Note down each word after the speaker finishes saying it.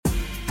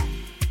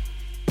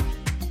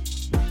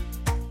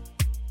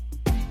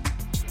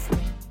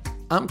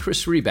I'm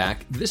Chris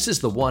Reback. This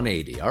is The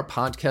 180, our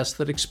podcast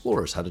that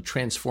explores how to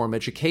transform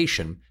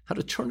education, how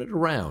to turn it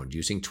around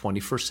using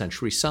 21st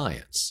century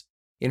science.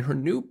 In her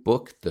new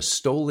book, The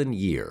Stolen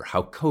Year,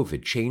 How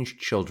COVID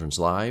Changed Children's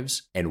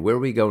Lives and Where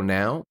We Go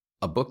Now,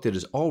 a book that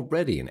is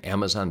already an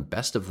Amazon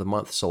Best of the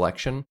Month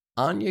selection,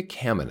 Anya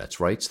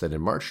Kamenetz writes that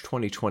in March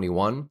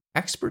 2021,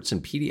 experts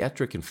in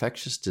pediatric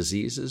infectious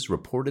diseases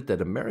reported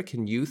that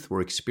American youth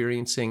were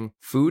experiencing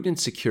food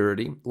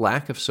insecurity,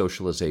 lack of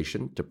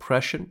socialization,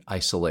 depression,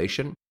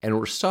 isolation, and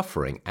were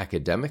suffering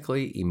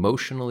academically,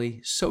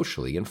 emotionally,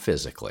 socially, and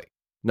physically.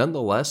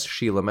 Nonetheless,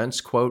 she laments,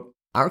 quote,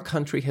 "Our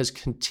country has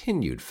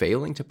continued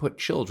failing to put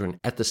children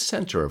at the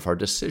center of our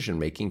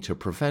decision-making to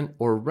prevent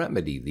or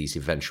remedy these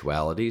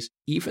eventualities,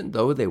 even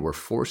though they were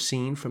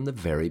foreseen from the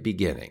very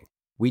beginning.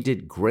 We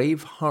did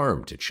grave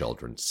harm to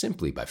children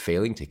simply by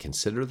failing to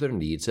consider their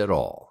needs at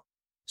all."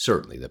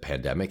 Certainly, the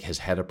pandemic has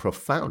had a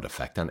profound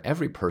effect on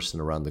every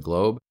person around the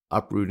globe,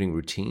 uprooting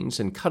routines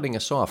and cutting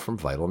us off from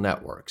vital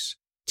networks.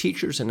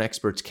 Teachers and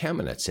experts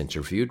Kamenetz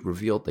interviewed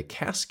revealed the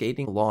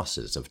cascading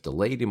losses of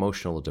delayed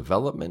emotional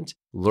development,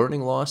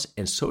 learning loss,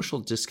 and social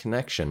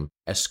disconnection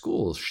as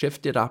schools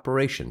shifted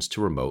operations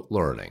to remote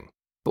learning.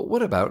 But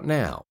what about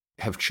now?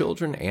 Have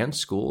children and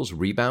schools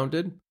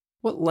rebounded?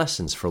 What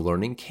lessons for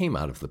learning came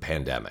out of the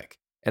pandemic?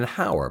 And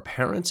how are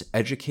parents,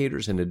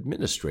 educators, and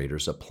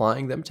administrators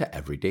applying them to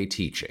everyday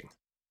teaching?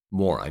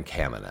 More on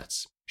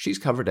Kamenetz. She's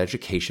covered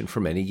education for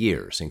many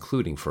years,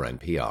 including for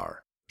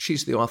NPR.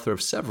 She's the author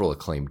of several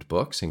acclaimed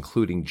books,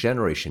 including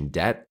Generation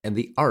Debt and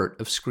The Art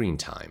of Screen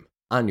Time.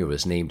 Anya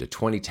was named a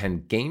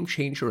 2010 Game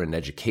Changer in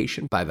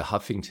Education by the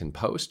Huffington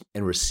Post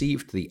and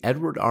received the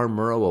Edward R.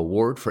 Murrow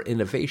Award for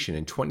Innovation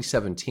in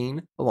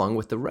 2017, along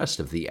with the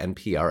rest of the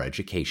NPR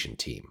education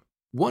team.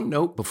 One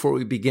note before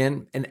we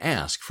begin, an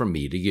ask from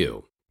me to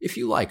you. If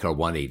you like our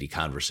 180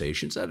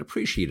 conversations, I'd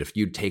appreciate if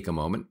you'd take a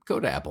moment, go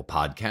to Apple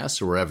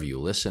Podcasts or wherever you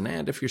listen,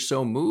 and if you're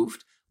so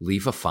moved,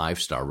 leave a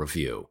 5-star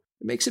review.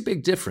 It makes a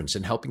big difference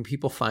in helping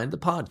people find the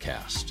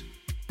podcast.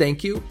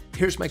 Thank you.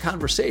 Here's my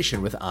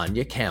conversation with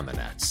Anya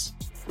Kamenetz.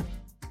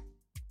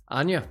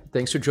 Anya,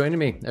 thanks for joining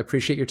me. I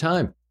appreciate your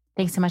time.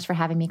 Thanks so much for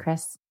having me,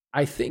 Chris.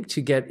 I think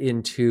to get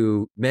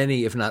into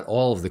many, if not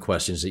all, of the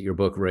questions that your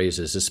book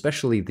raises,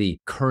 especially the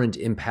current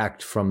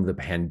impact from the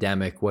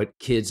pandemic, what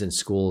kids and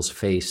schools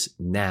face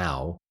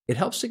now, it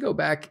helps to go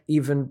back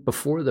even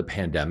before the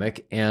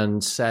pandemic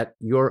and set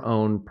your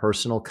own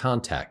personal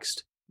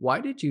context. Why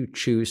did you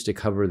choose to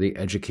cover the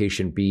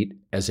education beat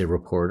as a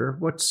reporter?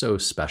 What's so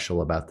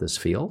special about this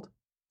field?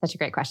 Such a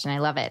great question. I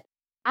love it.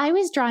 I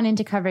was drawn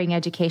into covering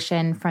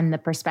education from the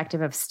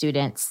perspective of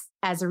students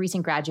as a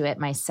recent graduate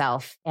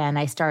myself. And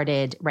I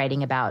started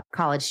writing about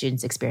college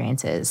students'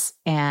 experiences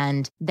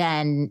and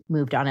then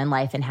moved on in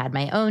life and had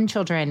my own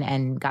children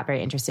and got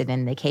very interested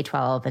in the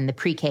K-12 and the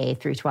pre-K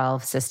through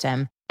 12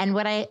 system. And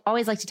what I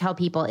always like to tell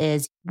people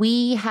is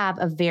we have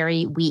a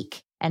very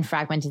weak and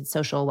fragmented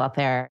social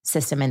welfare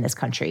system in this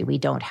country. We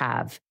don't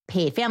have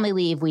paid family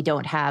leave. We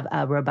don't have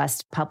a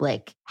robust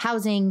public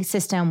housing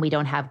system. We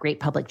don't have great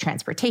public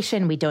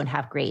transportation. We don't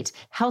have great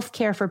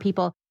healthcare for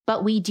people.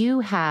 But we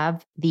do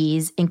have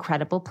these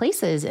incredible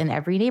places in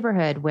every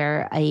neighborhood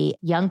where a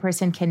young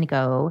person can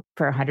go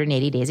for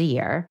 180 days a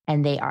year,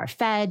 and they are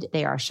fed,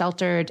 they are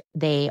sheltered,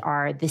 they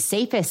are the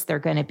safest they're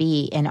going to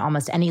be in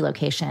almost any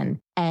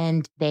location,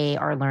 and they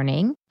are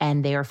learning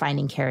and they are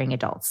finding caring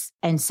adults.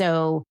 And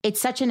so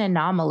it's such an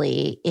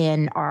anomaly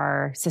in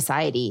our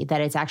society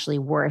that it's actually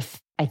worth,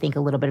 I think,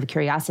 a little bit of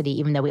curiosity,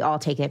 even though we all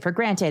take it for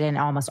granted and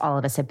almost all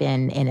of us have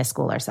been in a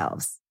school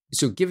ourselves.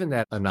 So given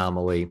that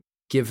anomaly,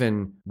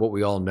 given what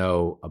we all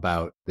know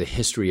about the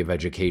history of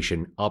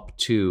education up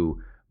to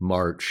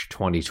March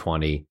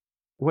 2020,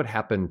 what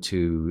happened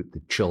to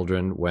the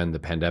children when the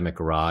pandemic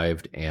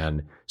arrived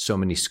and so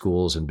many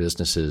schools and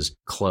businesses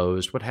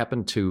closed? What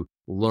happened to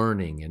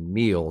learning and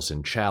meals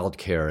and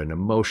childcare and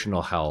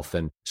emotional health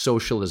and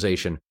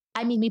socialization?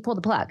 I mean, we pulled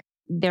the plug.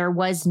 There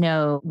was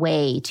no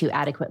way to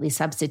adequately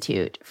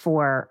substitute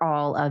for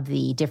all of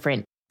the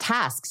different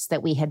tasks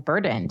that we had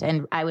burdened,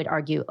 and I would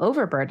argue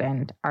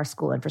overburdened our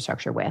school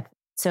infrastructure with.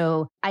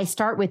 So I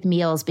start with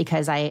meals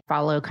because I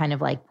follow kind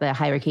of like the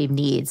hierarchy of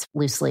needs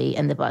loosely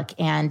in the book.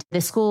 And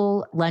the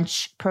school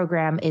lunch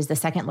program is the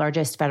second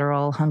largest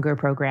federal hunger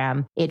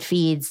program. It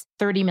feeds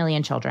 30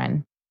 million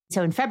children.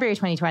 So in February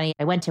 2020,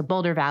 I went to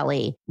Boulder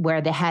Valley, where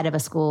the head of a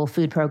school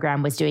food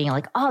program was doing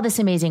like all this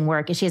amazing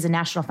work. She has a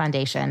national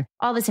foundation,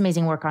 all this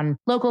amazing work on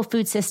local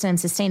food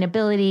systems,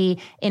 sustainability,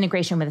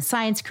 integration with a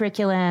science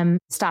curriculum,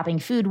 stopping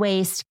food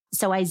waste.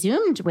 So I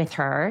Zoomed with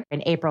her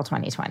in April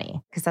 2020,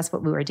 because that's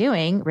what we were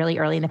doing really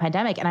early in the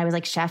pandemic. And I was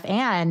like, Chef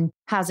Ann,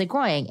 how's it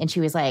going? And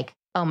she was like,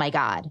 oh my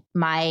God,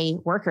 my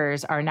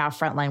workers are now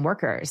frontline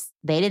workers.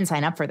 They didn't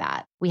sign up for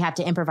that. We have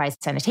to improvise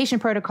sanitation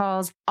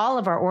protocols. All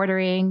of our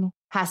ordering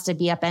has to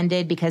be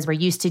upended because we're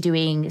used to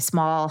doing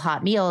small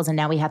hot meals. And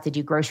now we have to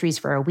do groceries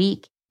for a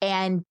week.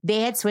 And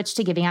they had switched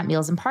to giving out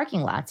meals in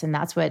parking lots. And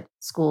that's what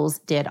schools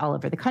did all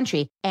over the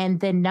country. And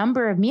the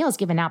number of meals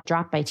given out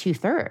dropped by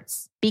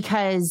 2/3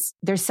 because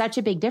there's such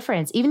a big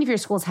difference. Even if your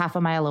school's half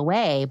a mile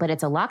away, but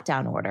it's a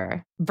lockdown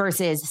order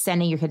versus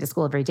sending your kid to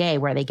school every day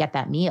where they get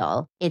that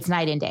meal, it's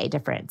night and day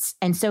difference.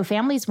 And so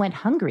families went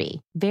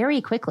hungry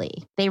very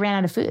quickly. They ran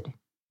out of food.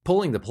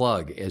 Pulling the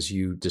plug, as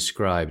you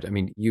described, I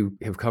mean, you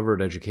have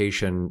covered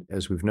education,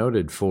 as we've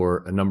noted,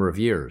 for a number of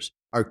years.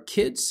 Are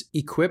kids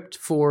equipped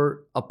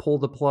for a pull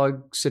the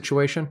plug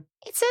situation?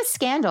 It's a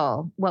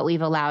scandal what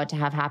we've allowed to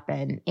have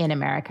happen in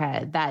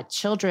America, that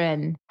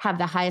children have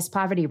the highest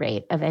poverty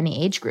rate of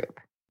any age group.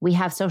 We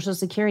have Social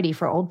Security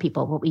for old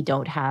people, but we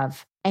don't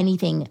have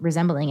anything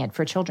resembling it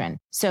for children.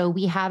 So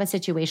we have a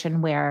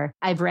situation where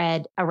I've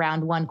read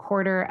around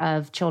 1/4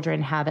 of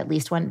children have at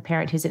least one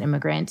parent who's an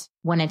immigrant,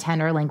 1 in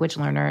 10 are language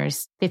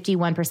learners,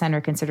 51%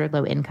 are considered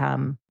low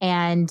income.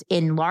 And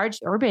in large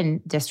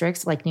urban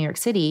districts like New York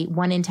City,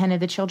 1 in 10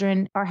 of the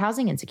children are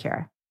housing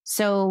insecure.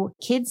 So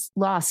kids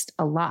lost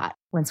a lot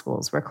when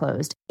schools were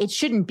closed. It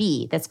shouldn't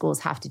be that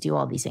schools have to do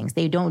all these things.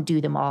 They don't do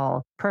them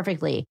all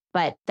perfectly,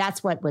 but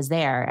that's what was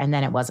there. And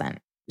then it wasn't.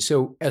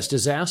 So as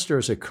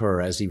disasters occur,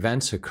 as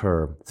events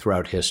occur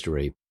throughout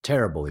history,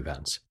 terrible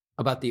events,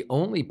 about the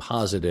only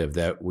positive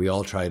that we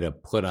all try to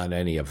put on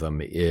any of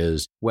them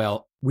is,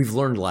 well, we've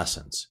learned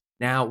lessons.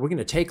 Now we're going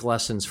to take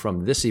lessons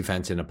from this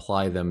event and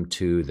apply them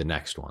to the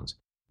next ones.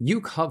 You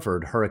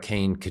covered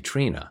Hurricane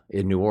Katrina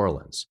in New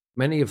Orleans.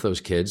 Many of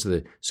those kids,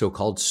 the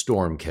so-called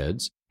storm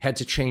kids, had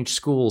to change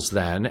schools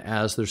then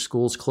as their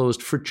schools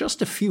closed for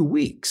just a few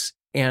weeks.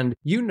 And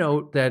you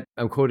note that,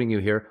 I'm quoting you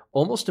here,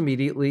 almost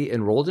immediately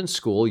enrolled in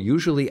school,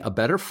 usually a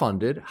better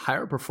funded,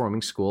 higher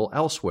performing school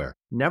elsewhere.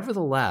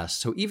 Nevertheless,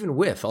 so even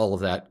with all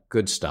of that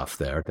good stuff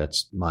there,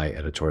 that's my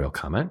editorial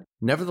comment,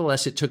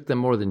 nevertheless, it took them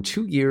more than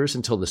 2 years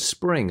until the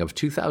spring of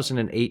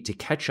 2008 to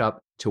catch up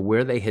to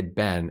where they had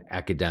been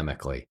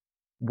academically.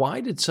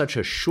 Why did such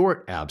a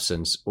short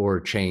absence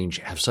or change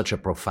have such a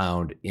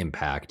profound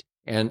impact?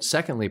 And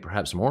secondly,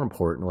 perhaps more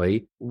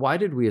importantly, why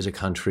did we as a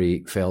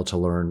country fail to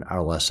learn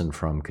our lesson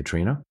from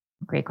Katrina?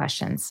 Great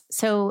questions.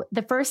 So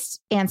the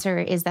first answer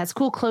is that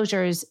school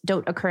closures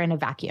don't occur in a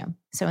vacuum.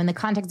 So in the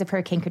context of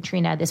Hurricane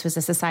Katrina, this was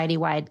a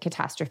society-wide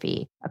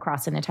catastrophe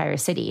across an entire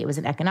city. It was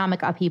an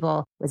economic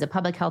upheaval. It was a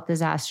public health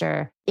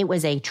disaster. It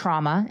was a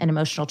trauma, an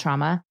emotional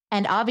trauma.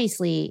 And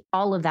obviously,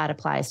 all of that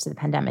applies to the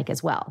pandemic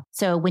as well.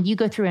 So when you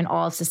go through an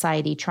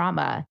all-society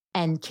trauma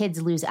and kids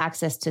lose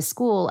access to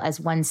school as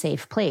one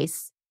safe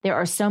place, there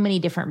are so many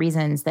different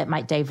reasons that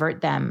might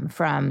divert them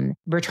from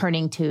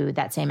returning to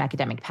that same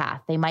academic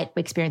path. They might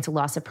experience a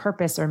loss of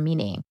purpose or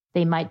meaning.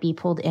 They might be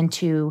pulled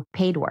into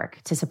paid work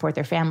to support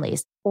their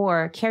families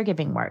or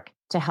caregiving work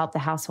to help the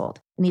household.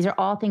 And these are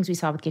all things we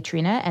saw with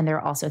Katrina, and there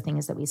are also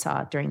things that we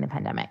saw during the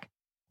pandemic.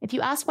 If you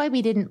ask why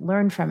we didn't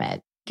learn from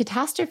it,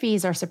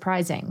 catastrophes are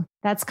surprising.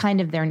 That's kind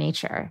of their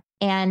nature.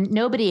 And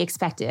nobody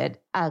expected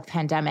a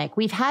pandemic.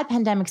 We've had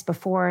pandemics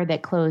before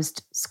that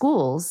closed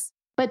schools,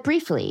 but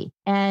briefly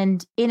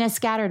and in a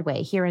scattered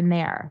way here and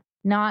there,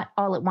 not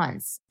all at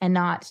once and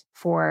not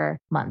for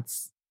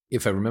months.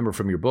 If I remember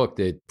from your book,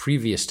 the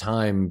previous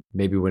time,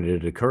 maybe when it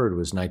had occurred,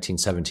 was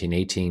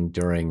 1917-18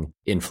 during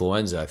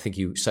influenza. I think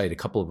you cite a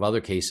couple of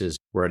other cases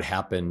where it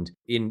happened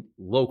in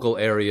local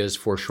areas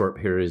for short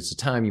periods of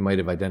time. You might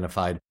have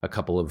identified a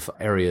couple of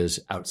areas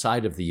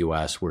outside of the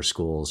U.S. where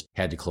schools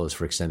had to close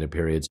for extended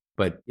periods.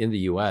 But in the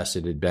U.S.,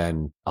 it had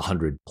been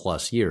 100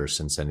 plus years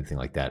since anything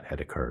like that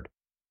had occurred.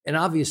 An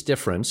obvious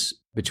difference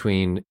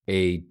between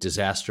a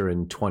disaster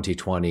in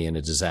 2020 and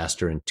a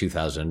disaster in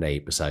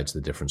 2008, besides the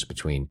difference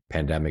between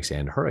pandemics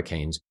and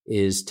hurricanes,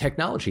 is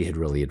technology had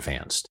really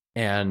advanced.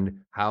 And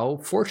how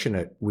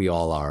fortunate we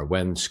all are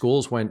when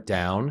schools went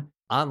down,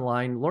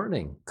 online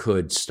learning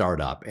could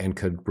start up and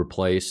could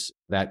replace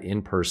that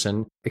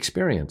in-person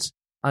experience.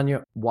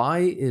 Anya, why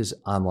is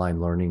online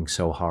learning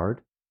so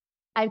hard?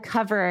 I've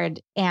covered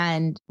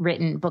and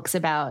written books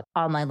about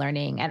online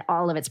learning and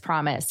all of its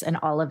promise and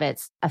all of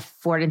its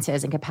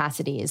affordances and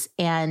capacities.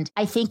 And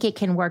I think it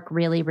can work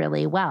really,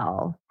 really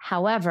well.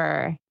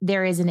 However,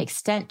 there is an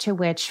extent to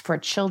which for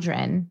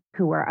children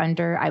who are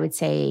under, I would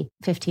say,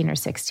 15 or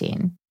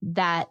 16,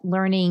 that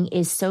learning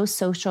is so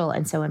social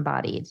and so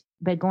embodied.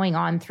 But going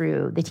on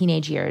through the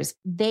teenage years,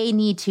 they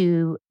need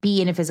to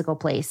be in a physical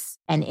place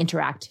and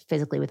interact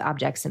physically with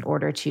objects in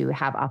order to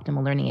have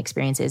optimal learning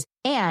experiences.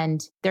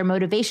 And their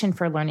motivation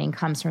for learning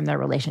comes from their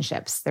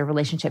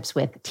relationships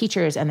with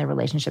teachers and their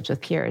relationships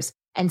with peers.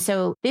 And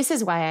so this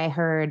is why I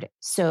heard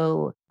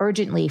so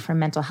urgently from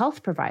mental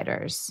health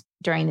providers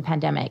during the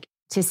pandemic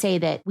to say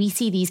that we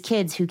see these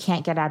kids who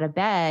can't get out of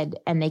bed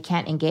and they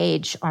can't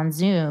engage on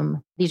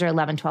Zoom. These are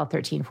 11, 12,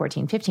 13,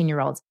 14,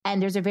 15-year-olds. And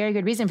there's a very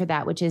good reason for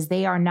that, which is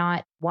they are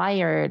not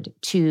wired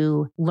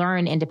to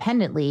learn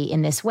independently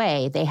in this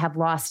way. They have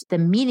lost the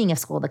meaning of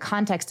school, the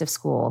context of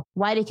school.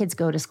 Why do kids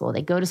go to school?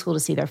 They go to school to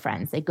see their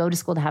friends. They go to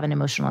school to have an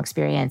emotional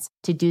experience,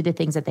 to do the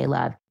things that they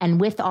love. And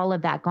with all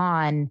of that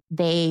gone,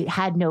 they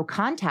had no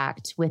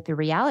contact with the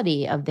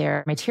reality of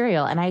their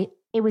material. And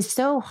it was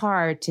so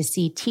hard to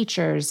see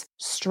teachers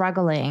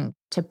struggling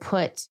to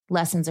put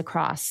lessons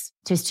across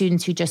to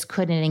students who just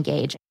couldn't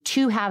engage.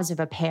 Two halves of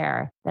a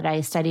pair that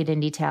I studied in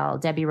detail,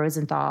 Debbie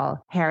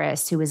Rosenthal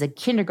Harris, who was a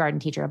kindergarten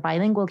teacher, a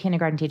bilingual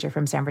kindergarten teacher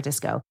from San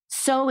Francisco.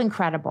 So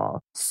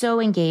incredible, so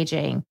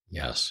engaging.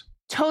 Yes.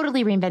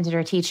 Totally reinvented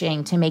her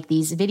teaching to make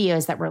these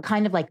videos that were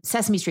kind of like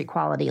Sesame Street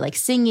quality, like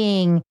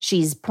singing,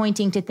 she's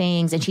pointing to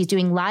things, and she's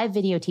doing live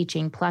video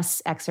teaching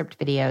plus excerpt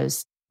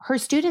videos. Her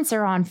students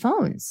are on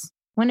phones.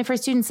 One of her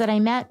students that I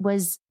met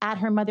was at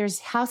her mother's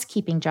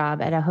housekeeping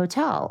job at a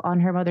hotel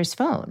on her mother's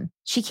phone.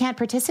 She can't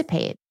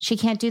participate. She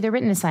can't do the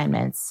written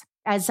assignments.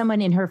 As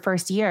someone in her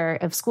first year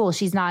of school,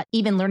 she's not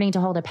even learning to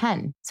hold a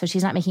pen. So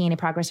she's not making any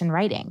progress in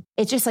writing.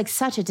 It's just like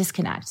such a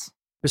disconnect.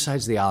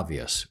 Besides the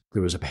obvious,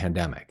 there was a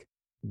pandemic.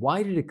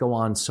 Why did it go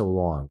on so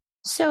long?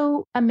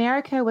 So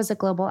America was a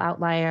global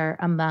outlier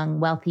among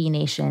wealthy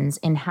nations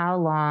in how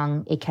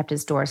long it kept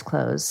its doors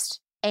closed.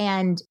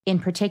 And in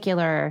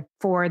particular,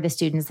 for the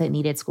students that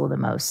needed school the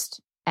most.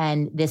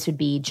 And this would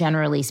be,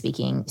 generally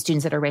speaking,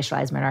 students that are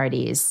racialized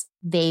minorities.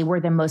 They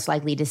were the most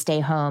likely to stay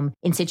home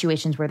in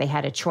situations where they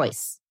had a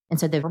choice. And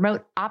so the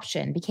remote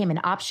option became an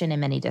option in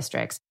many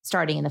districts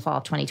starting in the fall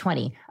of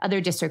 2020.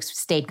 Other districts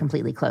stayed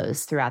completely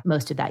closed throughout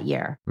most of that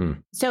year.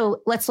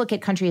 So let's look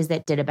at countries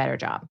that did a better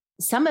job.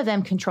 Some of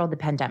them controlled the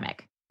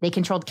pandemic. They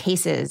controlled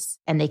cases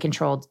and they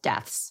controlled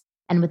deaths.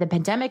 And with the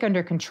pandemic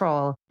under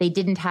control, they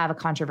didn't have a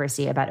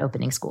controversy about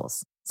opening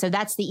schools. So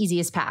that's the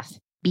easiest path.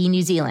 Be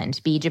New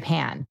Zealand, be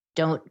Japan.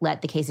 Don't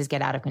let the cases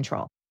get out of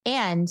control.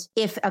 And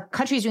if a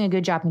country is doing a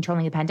good job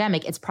controlling the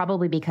pandemic, it's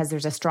probably because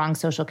there's a strong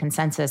social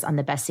consensus on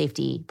the best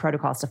safety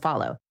protocols to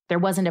follow. There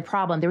wasn't a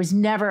problem. There was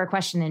never a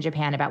question in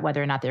Japan about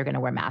whether or not they were going to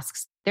wear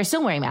masks. They're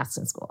still wearing masks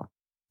in school.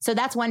 So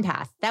that's one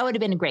path. That would have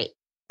been great.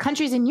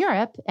 Countries in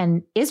Europe,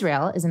 and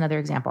Israel is another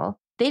example,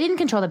 they didn't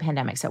control the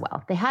pandemic so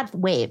well. They had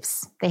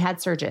waves, they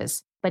had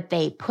surges, but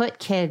they put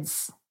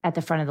kids at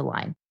the front of the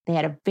line. They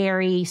had a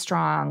very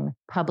strong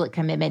public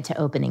commitment to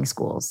opening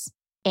schools.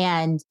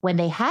 And when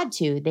they had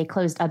to, they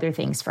closed other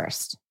things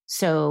first.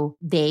 So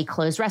they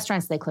closed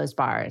restaurants, they closed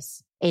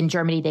bars. In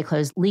Germany, they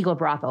closed legal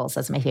brothels.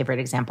 That's my favorite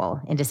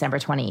example in December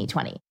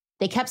 2020.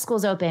 They kept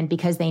schools open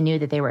because they knew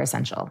that they were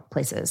essential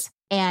places.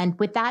 And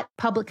with that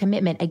public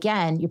commitment,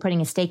 again, you're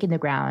putting a stake in the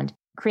ground,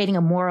 creating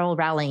a moral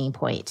rallying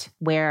point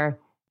where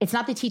it's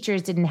not that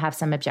teachers didn't have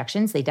some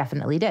objections. They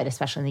definitely did,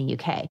 especially in the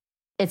UK.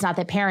 It's not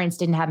that parents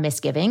didn't have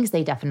misgivings.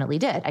 They definitely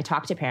did. I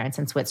talked to parents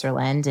in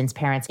Switzerland and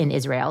parents in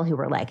Israel who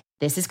were like,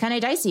 this is kind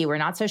of dicey. We're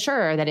not so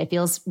sure that it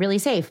feels really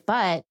safe.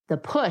 But the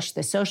push,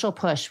 the social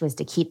push was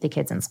to keep the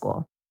kids in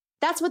school.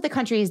 That's what the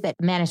countries that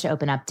managed to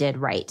open up did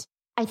right.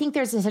 I think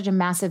there's such a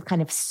massive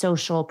kind of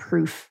social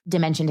proof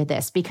dimension to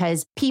this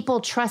because people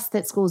trust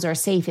that schools are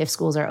safe if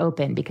schools are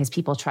open because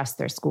people trust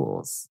their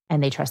schools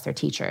and they trust their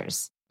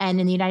teachers. And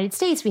in the United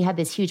States, we had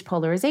this huge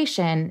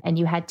polarization and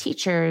you had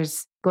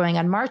teachers going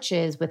on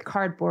marches with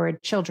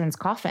cardboard children's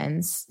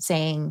coffins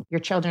saying your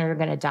children are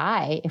going to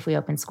die if we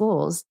open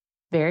schools.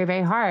 Very,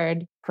 very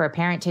hard for a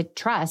parent to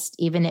trust,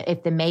 even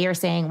if the mayor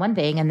saying one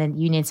thing and the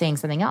union saying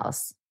something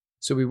else.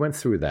 So we went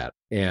through that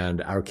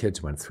and our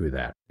kids went through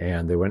that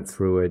and they went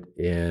through it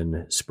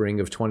in spring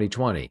of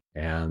 2020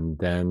 and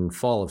then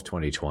fall of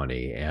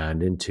 2020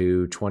 and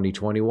into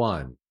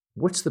 2021.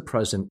 What's the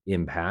present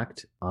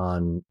impact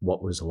on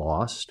what was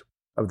lost?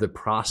 Are the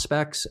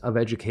prospects of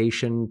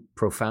education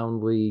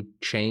profoundly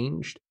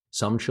changed?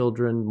 Some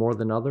children more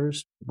than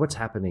others? What's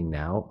happening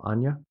now,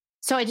 Anya?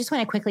 So I just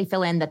want to quickly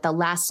fill in that the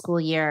last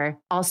school year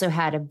also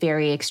had a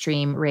very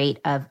extreme rate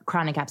of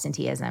chronic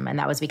absenteeism. And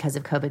that was because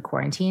of COVID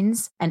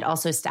quarantines and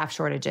also staff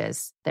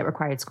shortages that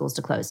required schools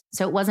to close.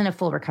 So it wasn't a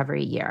full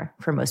recovery year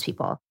for most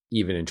people.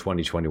 Even in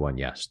 2021,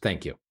 yes.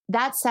 Thank you.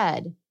 That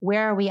said,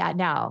 where are we at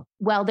now?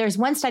 Well, there's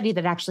one study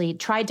that actually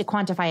tried to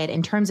quantify it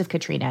in terms of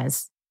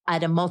Katrina's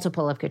at a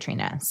multiple of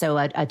Katrina. So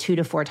a 2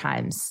 to 4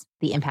 times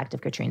the impact of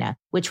Katrina,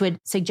 which would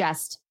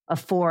suggest a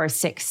 4,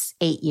 6,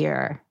 8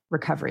 year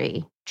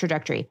recovery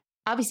trajectory.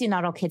 Obviously,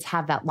 not all kids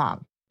have that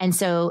long. And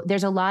so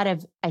there's a lot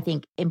of, I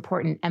think,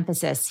 important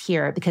emphasis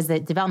here because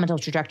the developmental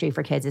trajectory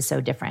for kids is so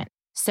different.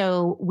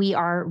 So we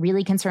are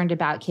really concerned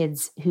about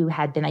kids who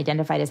had been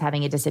identified as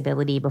having a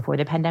disability before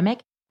the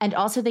pandemic, and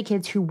also the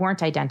kids who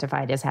weren't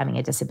identified as having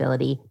a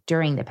disability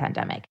during the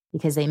pandemic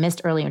because they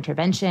missed early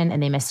intervention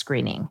and they missed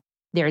screening.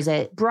 There's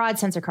a broad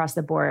sense across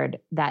the board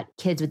that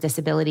kids with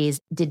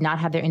disabilities did not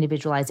have their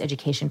individualized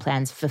education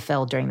plans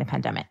fulfilled during the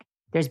pandemic.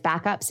 There's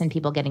backups and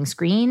people getting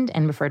screened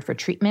and referred for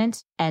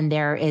treatment, and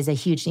there is a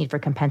huge need for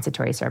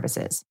compensatory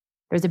services.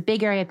 There's a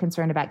big area of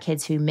concern about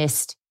kids who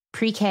missed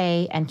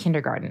pre-K and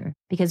kindergarten,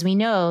 because we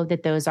know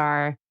that those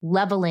are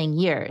leveling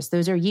years.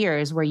 Those are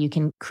years where you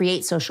can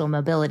create social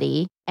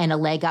mobility and a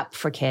leg up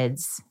for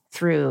kids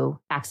through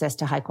access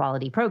to high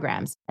quality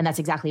programs. And that's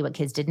exactly what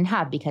kids didn't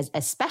have because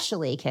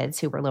especially kids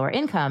who were lower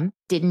income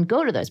didn't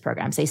go to those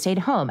programs. They stayed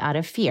home out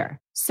of fear.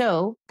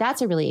 So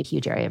that's a really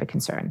huge area of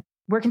concern.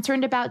 We're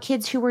concerned about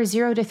kids who were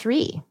 0 to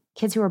 3,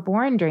 kids who were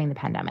born during the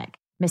pandemic.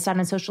 missed out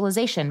on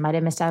socialization, might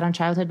have missed out on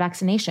childhood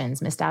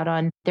vaccinations, missed out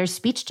on their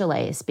speech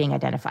delays being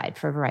identified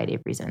for a variety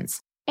of reasons.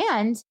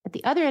 And at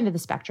the other end of the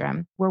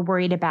spectrum, we're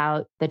worried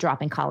about the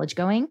drop in college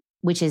going,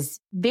 which is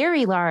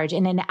very large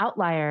and an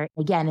outlier,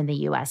 again, in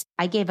the US.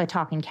 I gave a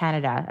talk in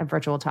Canada, a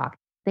virtual talk.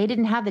 They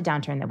didn't have the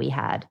downturn that we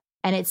had.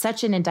 And it's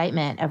such an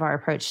indictment of our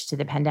approach to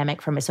the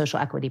pandemic from a social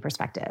equity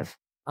perspective.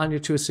 Anya,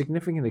 to a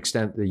significant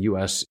extent, the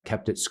U.S.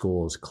 kept its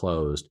schools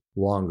closed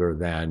longer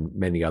than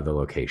many other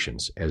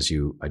locations, as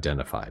you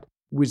identified.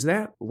 Was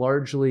that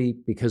largely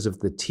because of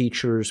the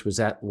teachers? Was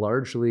that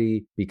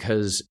largely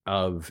because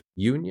of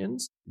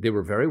unions? They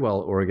were very well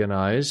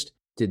organized.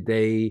 Did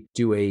they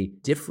do a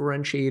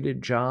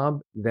differentiated job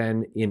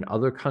than in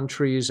other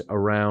countries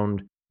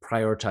around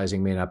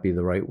prioritizing, may not be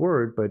the right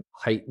word, but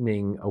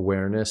heightening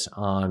awareness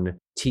on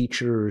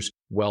teachers'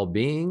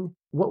 well-being?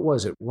 What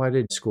was it? Why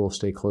did schools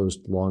stay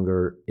closed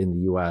longer in the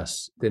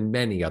U.S. than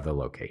many other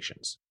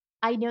locations?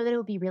 I know that it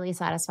would be really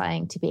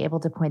satisfying to be able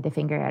to point the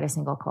finger at a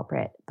single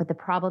culprit, but the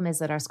problem is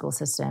that our school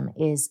system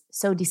is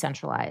so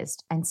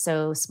decentralized and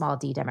so small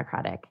d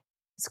democratic.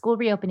 School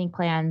reopening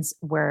plans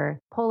were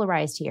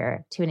polarized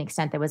here to an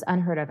extent that was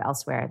unheard of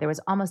elsewhere. There was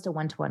almost a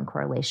one-to-one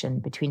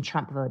correlation between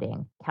Trump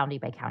voting county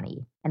by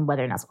county and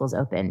whether or not schools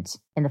opened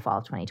in the fall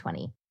of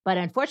 2020. But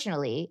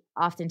unfortunately,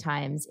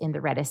 oftentimes in the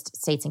reddest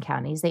states and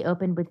counties, they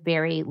opened with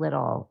very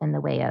little in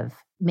the way of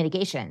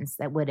mitigations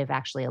that would have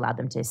actually allowed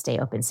them to stay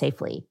open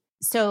safely.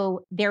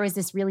 So there was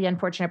this really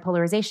unfortunate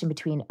polarization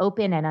between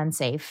open and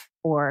unsafe,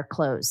 or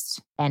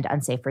closed and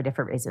unsafe for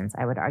different reasons,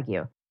 I would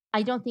argue.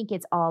 I don't think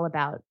it's all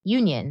about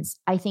unions.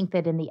 I think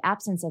that in the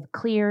absence of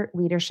clear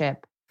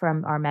leadership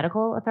from our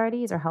medical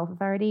authorities or health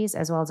authorities,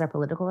 as well as our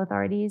political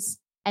authorities,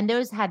 and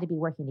those had to be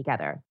working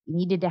together. You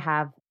needed to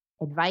have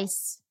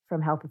advice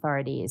from health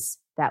authorities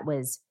that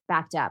was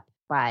backed up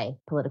by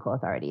political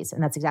authorities.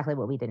 And that's exactly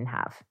what we didn't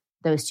have,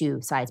 those two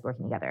sides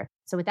working together.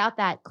 So without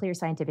that clear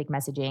scientific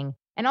messaging,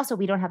 and also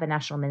we don't have a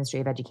National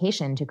Ministry of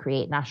Education to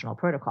create national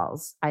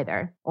protocols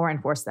either, or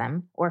enforce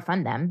them, or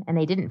fund them, and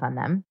they didn't fund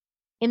them.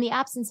 In the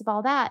absence of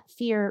all that,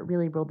 fear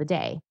really ruled the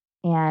day.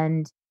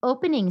 And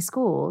opening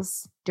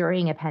schools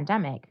during a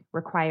pandemic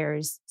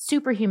requires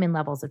superhuman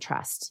levels of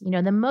trust. You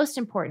know, the most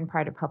important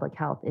part of public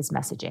health is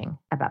messaging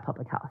about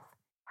public health,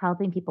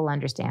 helping people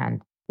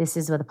understand this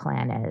is what the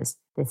plan is,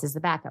 this is the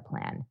backup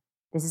plan,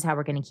 this is how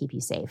we're going to keep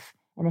you safe.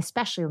 And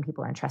especially when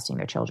people are entrusting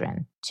their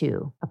children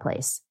to a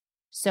place.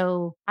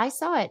 So I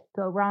saw it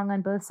go wrong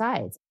on both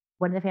sides.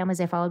 One of the families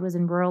I followed was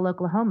in rural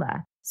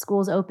Oklahoma.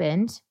 Schools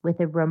opened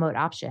with a remote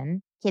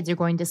option. Kids are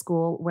going to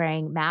school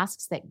wearing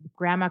masks that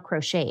grandma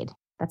crocheted.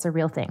 That's a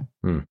real thing.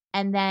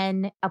 And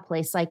then a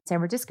place like San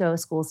Francisco,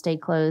 schools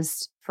stayed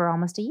closed for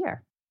almost a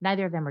year.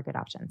 Neither of them were good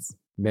options.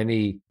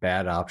 Many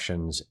bad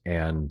options.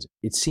 And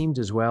it seemed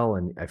as well,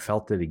 and I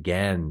felt it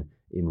again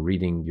in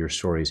reading your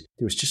stories,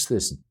 there was just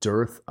this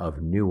dearth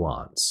of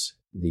nuance,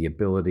 the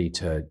ability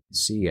to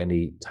see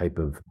any type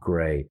of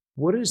gray.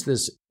 What does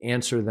this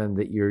answer then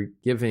that you're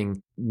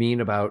giving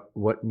mean about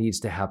what needs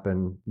to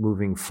happen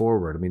moving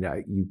forward? I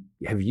mean, you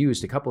have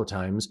used a couple of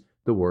times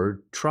the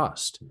word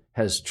trust.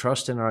 Has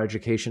trust in our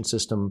education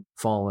system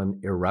fallen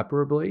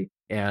irreparably?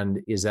 And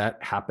is that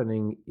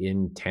happening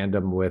in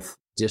tandem with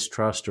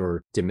distrust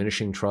or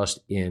diminishing trust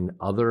in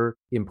other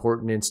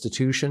important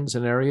institutions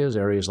and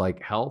areas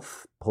like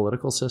health,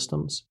 political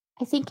systems?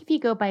 I think if you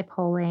go by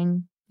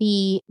polling,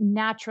 the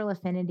natural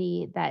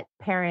affinity that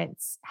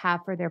parents have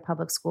for their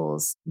public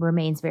schools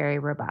remains very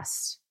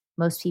robust.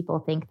 Most people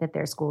think that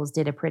their schools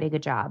did a pretty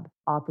good job,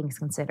 all things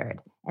considered,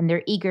 and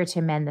they're eager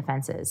to mend the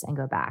fences and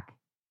go back.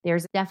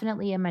 There's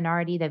definitely a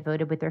minority that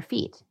voted with their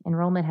feet.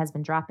 Enrollment has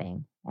been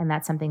dropping, and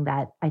that's something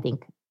that I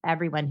think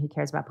everyone who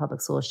cares about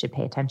public schools should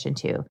pay attention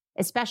to,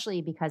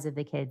 especially because of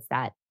the kids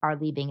that are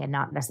leaving and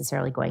not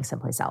necessarily going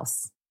someplace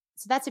else.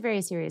 So that's a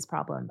very serious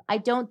problem. I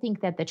don't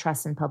think that the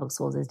trust in public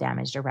schools is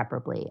damaged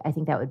irreparably. I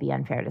think that would be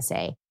unfair to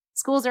say.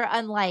 Schools are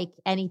unlike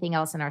anything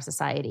else in our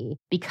society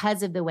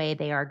because of the way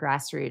they are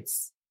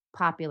grassroots,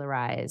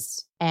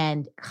 popularized,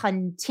 and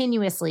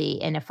continuously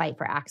in a fight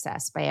for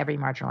access by every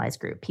marginalized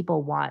group.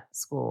 People want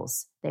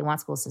schools. They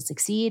want schools to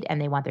succeed and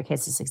they want their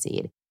kids to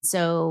succeed.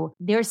 So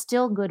there's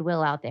still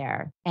goodwill out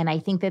there. And I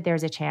think that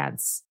there's a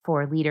chance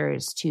for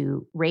leaders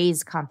to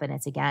raise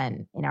confidence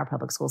again in our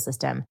public school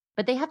system.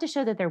 But they have to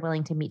show that they're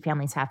willing to meet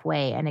families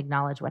halfway and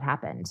acknowledge what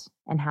happened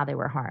and how they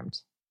were harmed.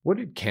 What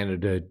did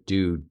Canada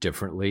do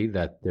differently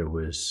that there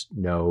was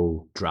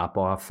no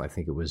drop-off? I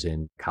think it was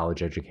in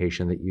college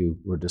education that you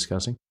were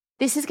discussing.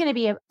 This is going to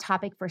be a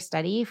topic for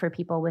study for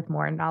people with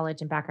more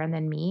knowledge and background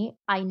than me.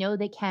 I know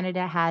that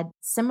Canada had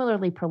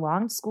similarly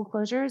prolonged school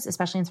closures,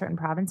 especially in certain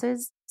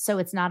provinces. So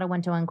it's not a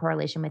one-to-one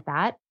correlation with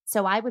that.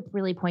 So I would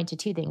really point to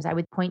two things. I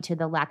would point to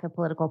the lack of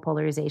political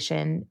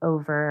polarization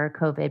over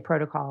COVID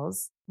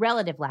protocols,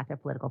 relative lack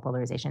of political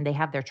polarization. They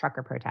have their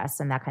trucker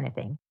protests and that kind of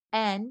thing.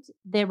 And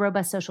the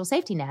robust social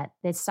safety net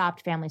that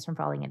stopped families from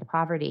falling into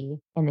poverty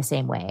in the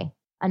same way.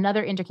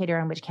 Another indicator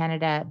on which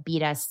Canada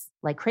beat us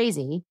like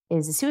crazy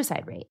is the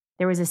suicide rate.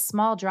 There was a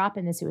small drop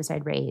in the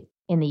suicide rate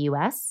in the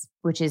US,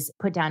 which is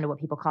put down to what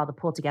people call the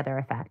pull together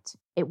effect.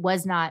 It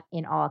was not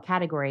in all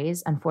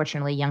categories.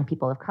 Unfortunately, young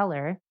people of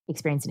color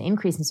experienced an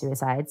increase in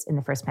suicides in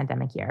the first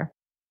pandemic year.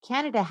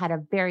 Canada had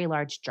a very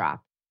large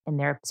drop in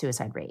their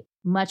suicide rate,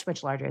 much,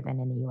 much larger than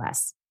in the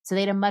US. So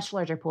they had a much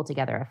larger pull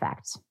together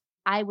effect.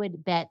 I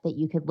would bet that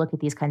you could look at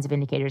these kinds of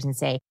indicators and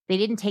say they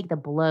didn't take the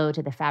blow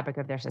to the fabric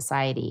of their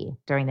society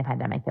during the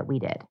pandemic that we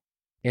did.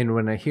 And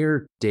when I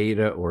hear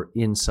data or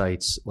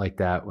insights like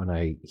that, when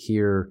I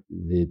hear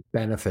the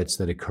benefits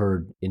that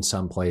occurred in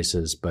some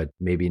places, but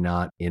maybe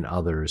not in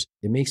others,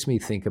 it makes me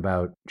think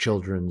about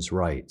children's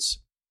rights.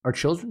 Are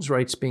children's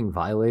rights being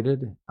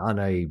violated on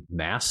a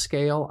mass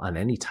scale, on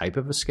any type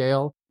of a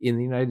scale in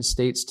the United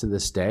States to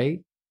this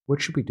day?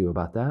 What should we do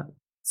about that?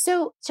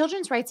 So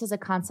children's rights is a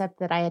concept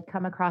that I had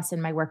come across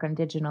in my work on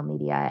digital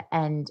media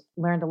and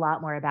learned a lot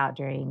more about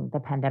during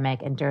the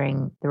pandemic and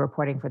during the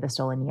reporting for the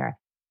Stolen Year.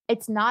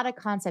 It's not a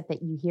concept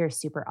that you hear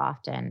super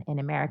often in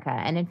America.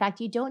 And in fact,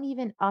 you don't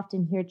even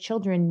often hear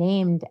children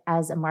named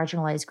as a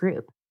marginalized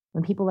group.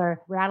 When people are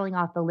rattling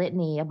off the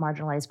litany of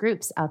marginalized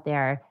groups out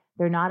there,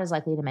 they're not as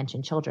likely to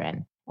mention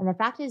children. And the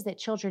fact is that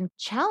children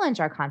challenge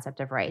our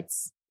concept of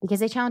rights because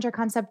they challenge our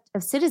concept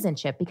of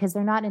citizenship because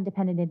they're not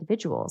independent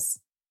individuals.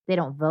 They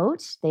don't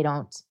vote, they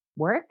don't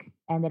work,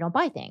 and they don't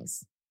buy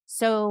things.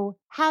 So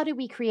how do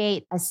we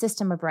create a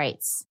system of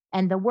rights?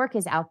 And the work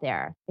is out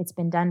there. It's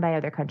been done by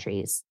other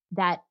countries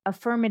that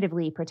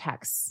affirmatively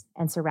protects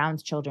and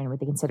surrounds children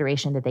with the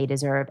consideration that they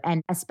deserve,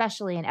 and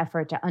especially an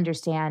effort to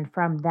understand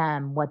from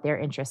them what their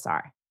interests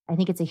are. I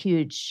think it's a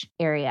huge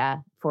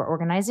area for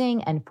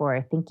organizing and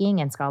for thinking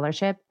and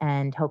scholarship,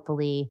 and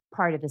hopefully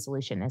part of the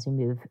solution as we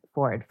move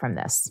forward from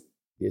this.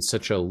 It's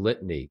such a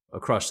litany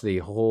across the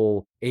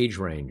whole age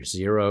range,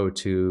 0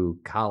 to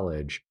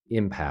college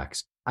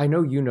impacts. I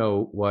know you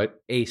know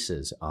what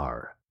ACEs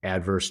are,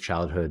 adverse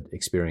childhood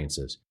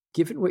experiences.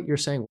 Given what you're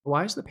saying,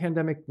 why is the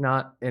pandemic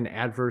not an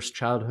adverse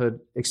childhood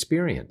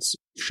experience?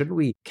 Shouldn't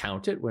we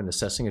count it when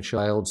assessing a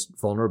child's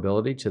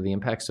vulnerability to the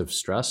impacts of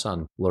stress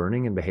on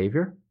learning and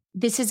behavior?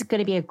 This is going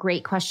to be a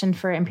great question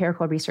for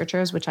empirical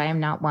researchers, which I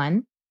am not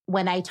one.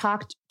 When I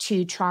talked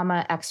to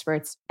trauma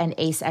experts and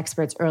ACE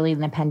experts early in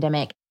the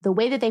pandemic, the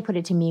way that they put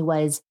it to me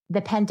was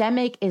the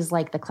pandemic is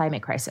like the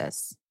climate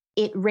crisis.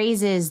 It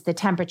raises the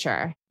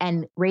temperature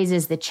and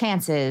raises the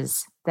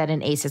chances that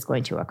an ACE is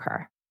going to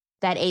occur.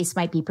 That ACE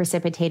might be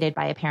precipitated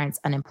by a parent's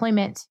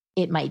unemployment.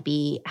 It might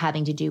be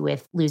having to do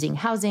with losing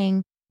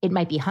housing. It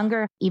might be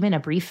hunger, even a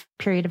brief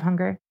period of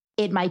hunger.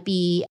 It might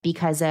be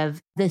because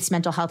of this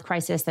mental health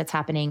crisis that's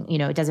happening. You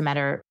know, it doesn't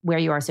matter where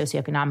you are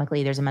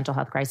socioeconomically, there's a mental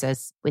health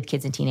crisis with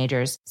kids and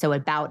teenagers. So a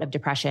bout of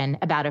depression,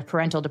 a bout of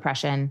parental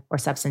depression or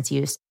substance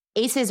use.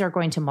 ACEs are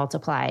going to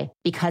multiply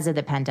because of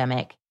the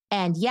pandemic.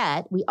 And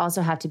yet we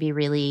also have to be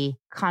really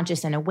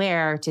conscious and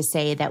aware to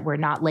say that we're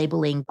not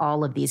labeling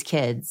all of these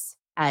kids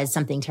as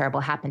something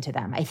terrible happened to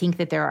them. I think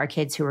that there are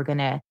kids who are going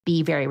to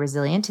be very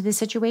resilient to this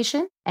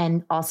situation,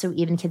 and also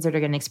even kids that are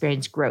going to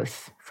experience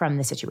growth from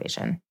the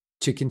situation.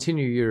 To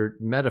continue your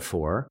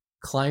metaphor,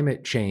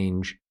 climate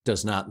change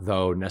does not,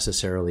 though,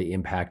 necessarily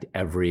impact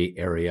every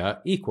area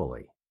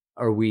equally.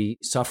 Are we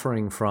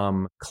suffering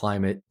from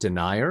climate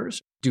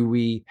deniers? Do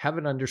we have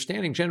an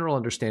understanding, general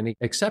understanding,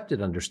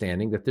 accepted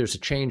understanding that there's a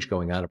change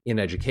going on in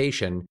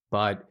education,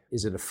 but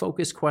is it a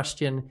focus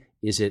question?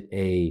 Is it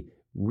a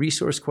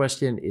resource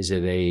question? Is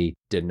it a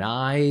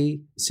deny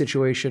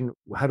situation?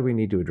 How do we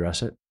need to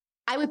address it?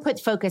 I would put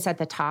focus at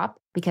the top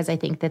because I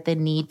think that the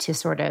need to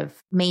sort of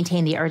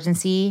maintain the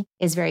urgency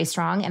is very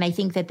strong. And I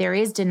think that there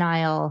is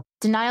denial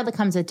that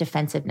comes with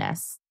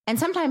defensiveness. And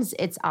sometimes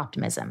it's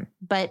optimism.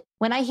 But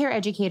when I hear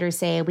educators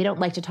say, we don't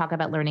like to talk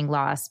about learning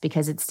loss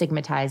because it's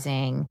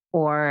stigmatizing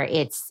or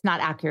it's not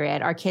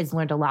accurate, our kids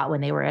learned a lot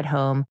when they were at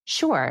home.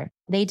 Sure,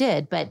 they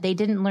did, but they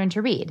didn't learn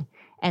to read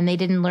and they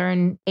didn't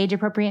learn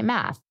age-appropriate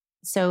math.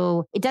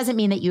 So it doesn't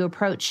mean that you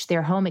approach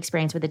their home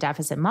experience with a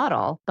deficit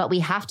model, but we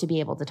have to be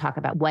able to talk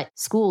about what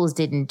schools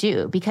didn't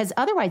do, because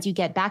otherwise you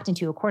get backed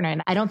into a corner.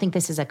 And I don't think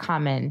this is a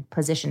common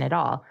position at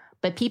all.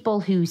 But people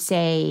who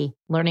say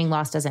learning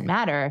loss doesn't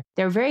matter,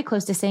 they're very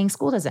close to saying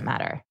school doesn't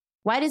matter.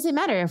 Why does it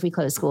matter if we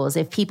close schools,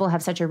 if people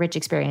have such a rich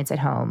experience at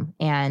home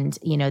and,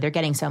 they're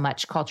getting so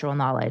much cultural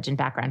knowledge and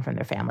background from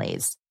their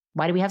families?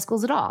 Why do we have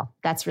schools at all?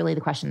 That's really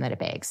the question that it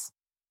begs.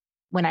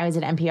 When I was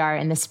at NPR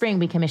in the spring,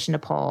 we commissioned a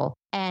poll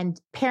and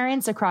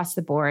parents across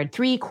the board,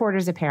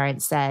 3/4 of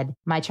parents said,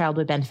 my child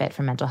would benefit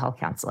from mental health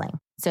counseling.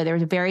 So there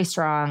was a very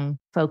strong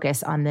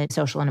focus on the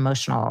social and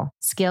emotional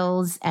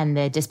skills and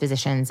the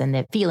dispositions and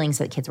the feelings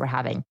that kids were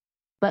having.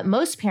 But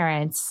most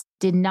parents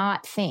did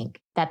not think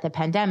that the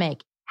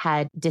pandemic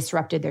had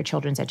disrupted their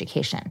children's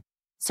education.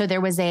 So there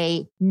was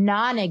a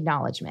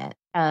non-acknowledgement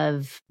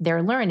of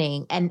their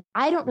learning. And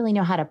I don't really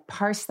know how to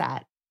parse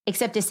that,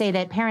 except to say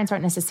that parents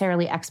aren't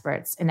necessarily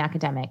experts in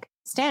academic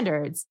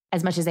standards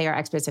as much as they are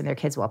experts in their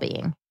kids'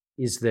 well-being.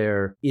 Is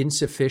there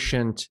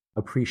insufficient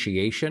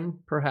appreciation,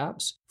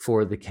 perhaps,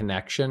 for the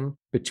connection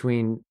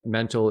between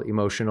mental,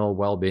 emotional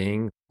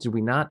well-being? Do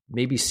we not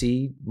maybe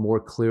see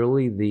more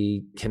clearly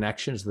the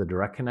connections, the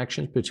direct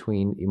connections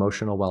between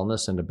emotional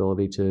wellness and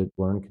ability to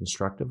learn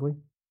constructively?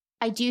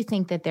 I do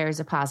think that there's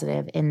a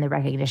positive in the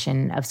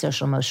recognition of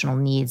social emotional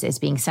needs as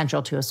being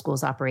central to a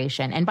school's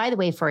operation. And by the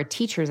way, for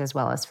teachers as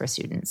well as for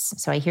students.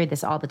 So I hear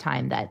this all the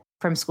time that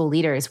from school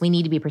leaders, we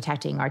need to be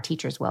protecting our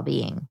teachers'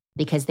 well-being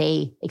because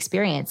they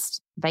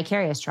experienced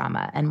vicarious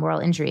trauma and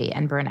moral injury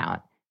and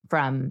burnout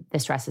from the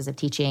stresses of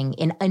teaching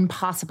in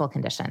impossible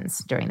conditions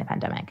during the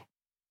pandemic.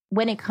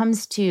 When it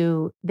comes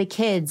to the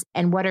kids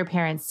and what are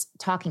parents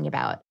talking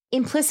about,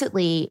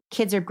 implicitly,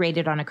 kids are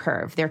graded on a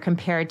curve. They're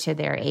compared to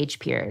their age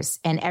peers,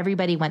 and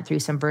everybody went through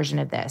some version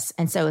of this.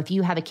 And so if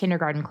you have a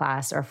kindergarten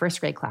class or a first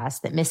grade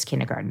class that missed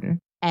kindergarten,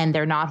 and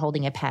they're not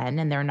holding a pen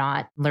and they're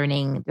not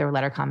learning their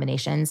letter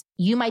combinations,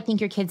 you might think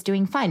your kid's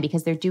doing fine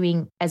because they're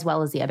doing as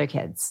well as the other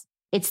kids.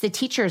 It's the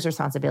teacher's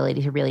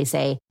responsibility to really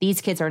say,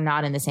 these kids are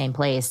not in the same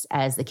place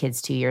as the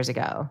kids 2 years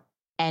ago.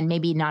 And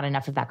maybe not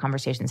enough of that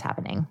conversation is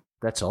happening.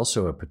 That's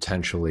also a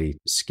potentially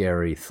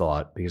scary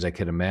thought because I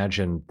could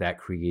imagine that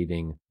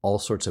creating all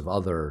sorts of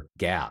other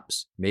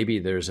gaps. Maybe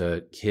there's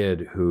a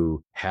kid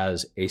who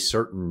has a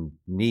certain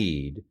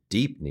need,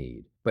 deep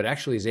need, but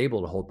actually is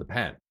able to hold the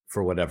pen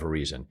for whatever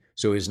reason.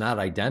 So is not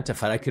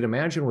identified. I could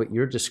imagine what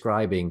you're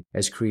describing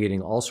as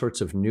creating all sorts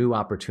of new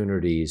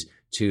opportunities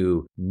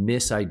to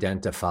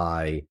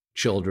misidentify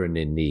children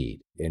in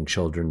need and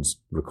children's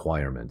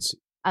requirements.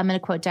 I'm going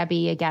to quote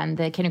Debbie again,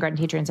 the kindergarten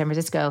teacher in San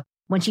Francisco.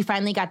 When she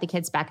finally got the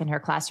kids back in her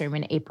classroom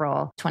in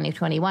April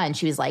 2021,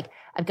 she was like,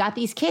 I've got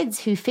these kids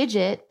who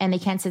fidget and they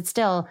can't sit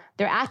still.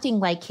 They're acting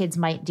like kids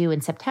might do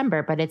in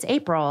September, but it's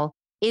April.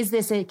 Is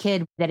this a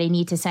kid that I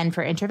need to send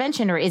for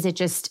intervention or is it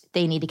just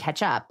they need to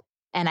catch up?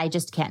 And I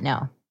just can't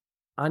know.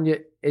 Anya,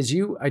 as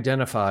you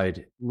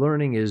identified,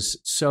 learning is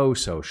so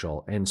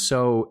social and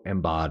so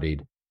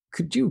embodied.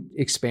 Could you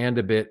expand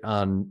a bit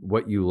on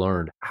what you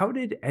learned? How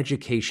did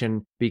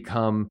education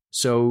become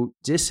so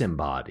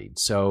disembodied,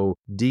 so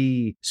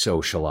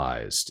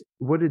de-socialized?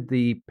 What did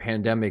the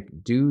pandemic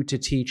do to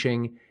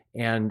teaching?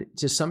 And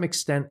to some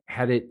extent,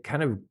 had it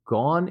kind of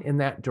gone in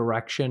that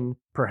direction,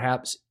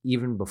 perhaps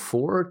even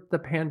before the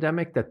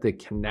pandemic, that the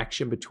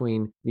connection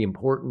between the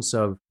importance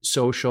of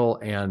social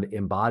and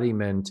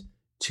embodiment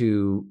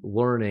to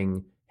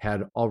learning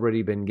had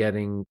already been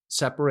getting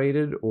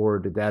separated, or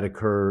did that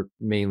occur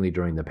mainly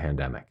during the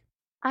pandemic?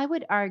 I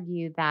would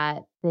argue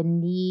that the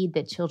need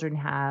that children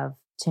have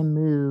to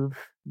move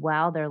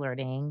while they're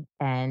learning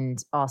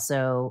and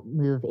also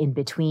move in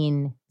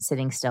between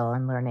sitting still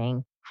and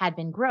learning had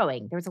been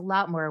growing. There was a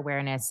lot more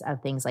awareness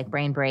of things like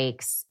brain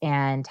breaks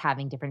and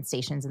having different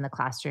stations in the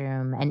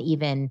classroom and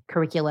even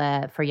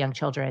curricula for young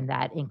children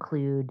that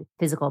include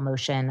physical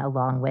motion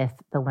along with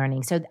the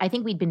learning. So I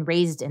think we'd been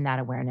raised in that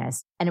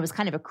awareness. And it was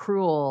kind of a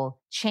cruel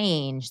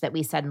change that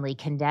we suddenly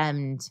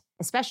condemned,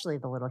 especially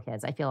the little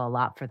kids. I feel a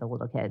lot for the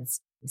little kids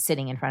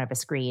sitting in front of a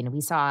screen.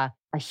 We saw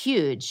a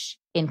huge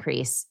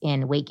increase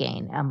in weight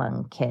gain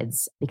among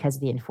kids because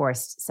of the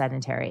enforced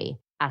sedentary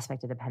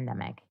aspect of the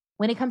pandemic.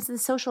 When it comes to the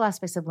social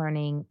aspects of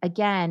learning,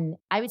 again,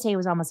 I would say it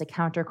was almost a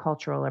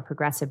countercultural or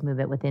progressive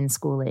movement within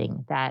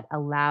schooling that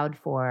allowed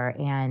for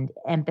and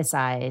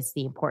emphasized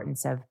the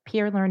importance of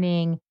peer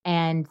learning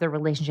and the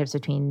relationships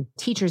between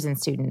teachers and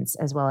students,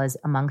 as well as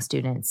among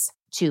students,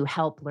 to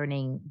help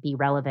learning be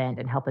relevant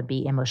and help it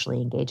be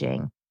emotionally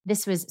engaging.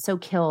 This was so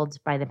killed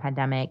by the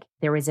pandemic.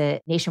 There was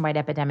a nationwide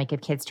epidemic of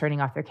kids turning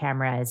off their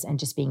cameras and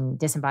just being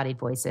disembodied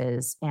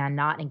voices and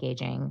not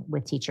engaging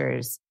with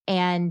teachers.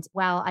 And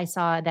while I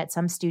saw that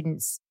some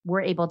students were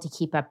able to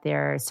keep up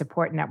their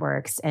support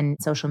networks and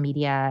social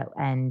media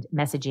and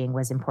messaging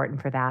was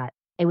important for that,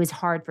 it was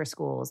hard for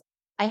schools.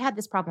 I had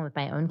this problem with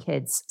my own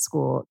kids'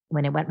 school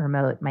when it went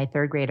remote, my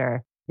third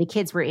grader. The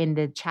kids were in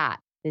the chat,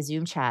 the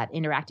Zoom chat,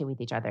 interacting with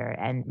each other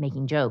and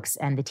making jokes,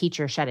 and the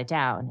teacher shut it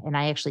down. And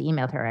I actually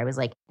emailed her. I was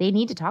like, they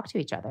need to talk to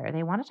each other.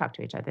 They want to talk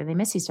to each other. They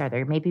miss each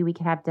other. Maybe we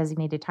could have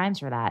designated times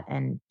for that.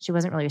 And she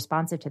wasn't really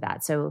responsive to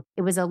that. So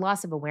it was a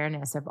loss of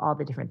awareness of all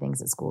the different things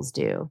that schools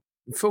do.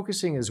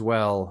 Focusing as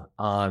well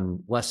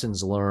on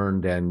lessons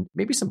learned and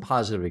maybe some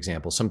positive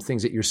examples, some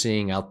things that you're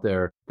seeing out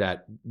there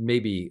that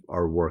maybe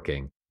are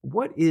working.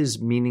 What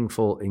is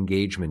meaningful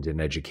engagement in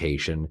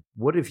education?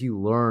 What have you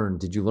learned?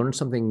 Did you learn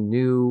something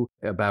new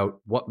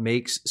about what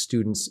makes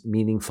students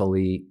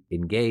meaningfully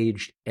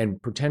engaged?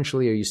 And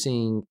potentially, are you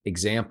seeing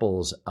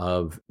examples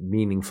of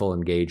meaningful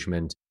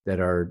engagement that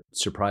are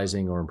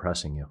surprising or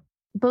impressing you?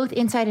 Both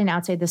inside and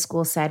outside the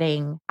school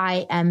setting,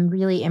 I am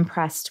really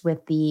impressed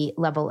with the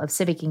level of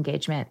civic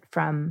engagement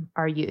from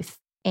our youth.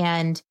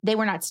 And they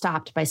were not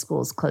stopped by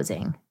schools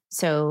closing.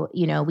 So,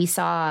 we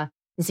saw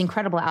this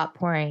incredible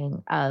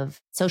outpouring of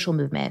social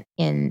movement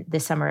in the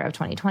summer of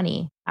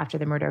 2020 after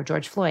the murder of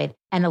George Floyd.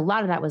 And a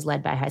lot of that was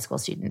led by high school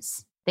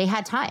students. They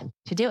had time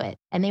to do it,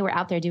 and they were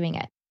out there doing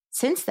it.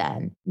 Since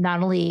then,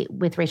 not only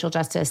with racial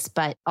justice,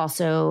 but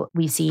also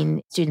we've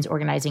seen students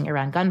organizing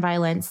around gun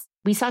violence.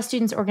 We saw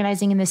students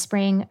organizing in the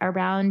spring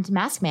around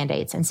mask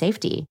mandates and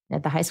safety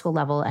at the high school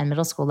level and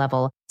middle school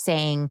level,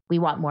 saying, we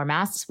want more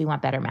masks, we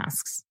want better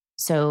masks.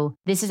 So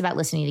this is about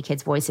listening to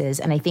kids' voices.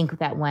 And I think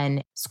that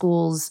when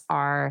schools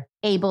are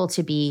able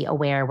to be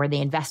aware, where they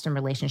invest in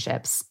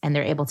relationships and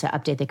they're able to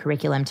update the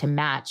curriculum to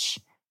match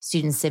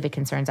students' civic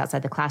concerns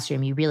outside the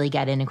classroom, you really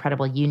get an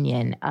incredible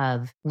union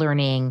of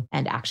learning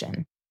and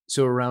action.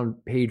 So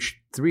around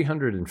page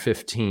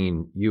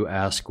 315, you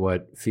ask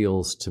what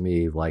feels to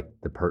me like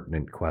the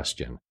pertinent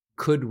question.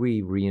 Could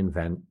we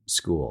reinvent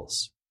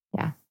schools?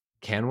 Yeah.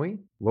 Can we?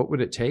 What would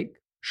it take?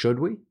 Should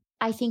we?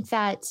 I think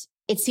that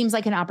it seems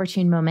like an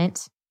opportune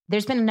moment.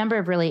 There's been a number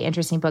of really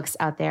interesting books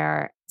out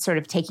there sort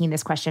of taking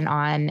this question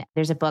on.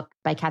 There's a book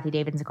by Kathy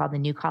Davidson called The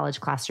New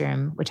College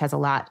Classroom, which has a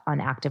lot on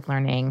active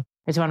learning.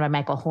 There's one by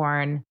Michael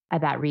Horn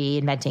about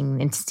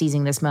reinventing and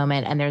seizing this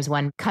moment. And there's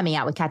one coming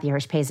out with Kathy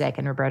Hirsch-Pasek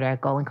and Roberta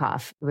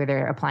Golenkoff, where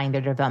they're applying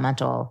their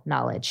developmental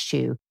knowledge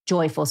to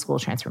joyful school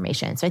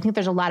transformation. So I think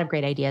there's a lot of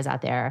great ideas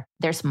out there.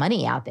 There's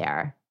money out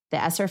there.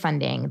 The ESSER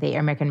funding, the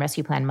American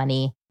Rescue Plan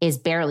money, is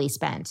barely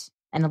spent.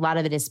 And a lot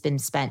of it has been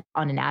spent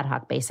on an ad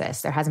hoc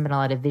basis. There hasn't been a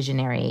lot of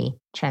visionary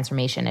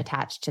transformation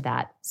attached to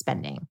that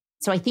spending.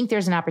 So I think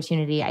there's an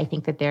opportunity. I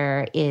think that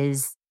there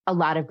is a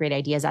lot of great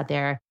ideas out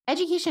there.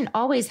 Education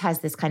always has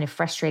this kind of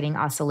frustrating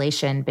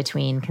oscillation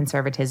between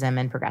conservatism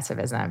and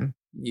progressivism.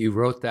 You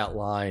wrote that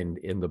line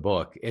in the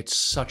book. It's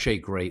such a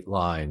great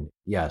line.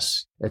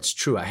 Yes, it's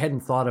true. I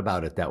hadn't thought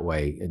about it that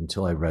way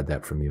until I read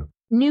that from you.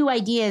 New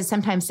ideas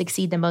sometimes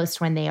succeed the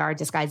most when they are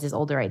disguised as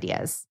older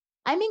ideas.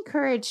 I'm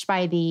encouraged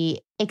by the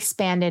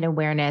expanded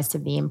awareness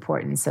of the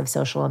importance of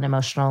social and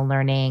emotional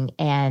learning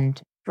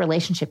and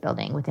relationship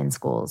building within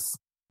schools.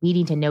 We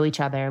need to know each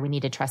other. We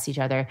need to trust each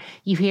other.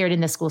 You hear it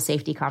in the school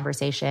safety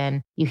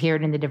conversation. You hear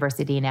it in the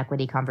diversity and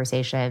equity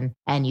conversation,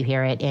 and you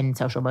hear it in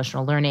social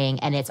emotional learning.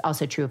 And it's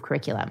also true of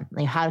curriculum.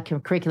 Like, how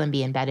can curriculum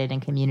be embedded in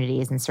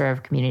communities and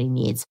serve community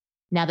needs?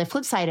 Now, the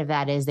flip side of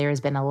that is there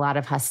has been a lot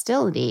of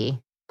hostility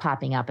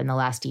popping up in the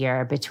last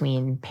year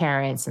between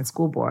parents and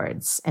school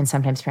boards, and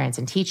sometimes parents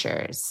and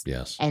teachers.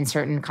 Yes. And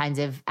certain kinds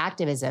of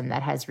activism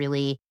that has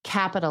really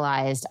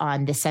capitalized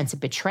on this sense of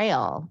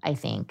betrayal, I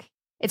think.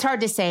 It's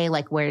hard to say,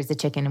 like, where's the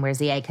chicken and where's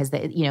the egg? Because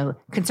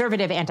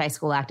conservative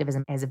anti-school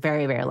activism has a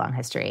very, very long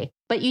history.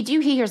 But you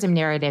do hear some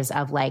narratives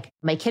of, like,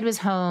 my kid was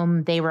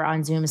home, they were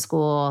on Zoom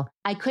school.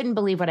 I couldn't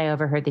believe what I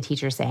overheard the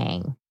teacher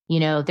saying.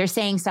 They're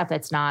saying stuff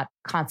that's not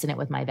consonant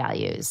with my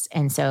values.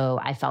 And so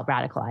I felt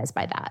radicalized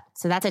by that.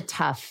 So that's a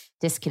tough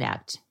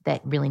disconnect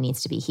that really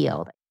needs to be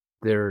healed.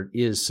 There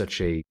is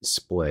such a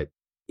split.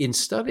 In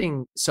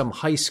studying some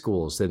high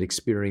schools that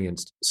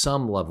experienced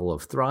some level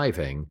of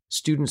thriving,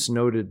 students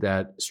noted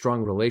that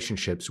strong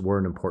relationships were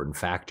an important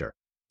factor.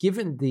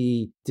 Given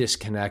the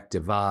disconnect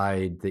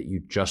divide that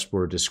you just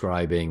were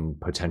describing,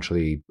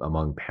 potentially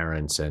among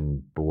parents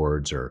and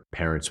boards, or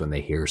parents when they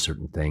hear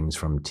certain things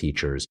from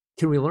teachers,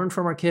 can we learn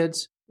from our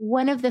kids?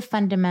 One of the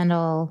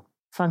fundamental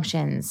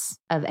functions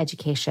of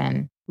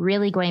education,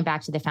 really going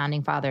back to the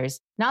founding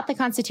fathers, not the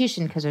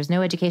Constitution, because there's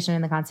no education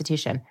in the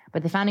Constitution,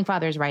 but the founding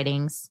fathers'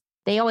 writings,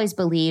 they always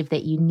believed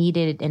that you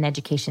needed an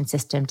education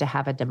system to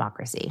have a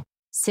democracy.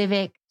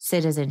 Civic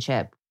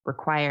citizenship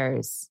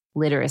requires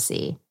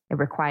literacy. It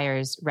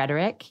requires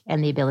rhetoric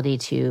and the ability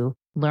to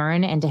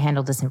learn and to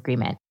handle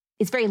disagreement.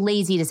 It's very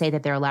lazy to say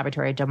that they're a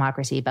laboratory of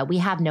democracy, but we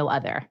have no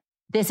other.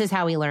 This is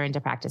how we learn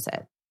to practice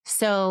it.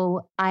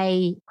 So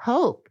I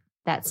hope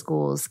that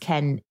schools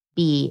can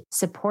be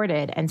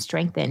supported and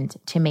strengthened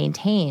to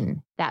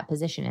maintain that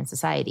position in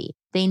society.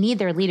 They need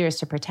their leaders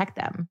to protect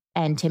them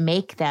and to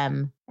make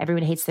them,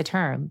 everyone hates the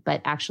term,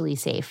 but actually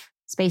safe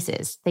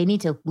spaces. They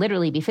need to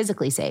literally be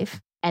physically safe,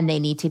 and they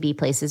need to be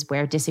places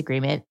where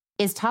disagreement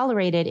is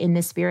tolerated in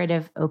the spirit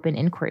of open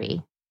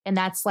inquiry. And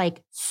that's,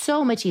 like,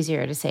 so much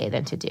easier to say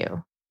than to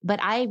do.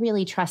 But I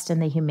really trust in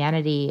the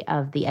humanity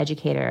of the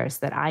educators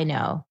that I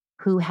know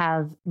who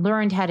have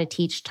learned how to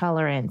teach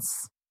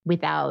tolerance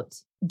without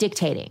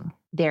dictating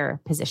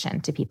their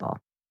position to people.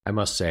 I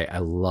must say, I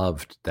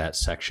loved that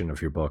section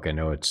of your book. I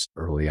know it's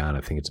early on.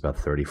 I think it's about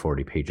 30,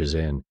 40 pages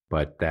in.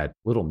 But that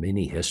little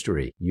mini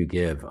history you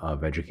give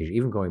of education,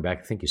 even going back,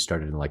 I think you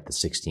started in like the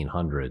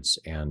 1600s,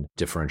 and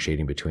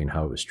differentiating between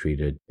how it was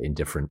treated in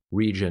different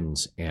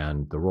regions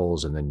and the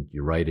roles, and then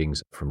your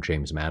writings from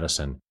James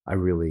Madison. I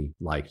really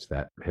liked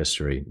that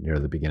history near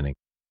the beginning.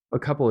 A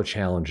couple of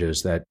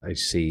challenges that I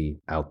see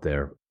out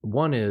there.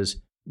 One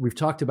is, we've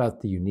talked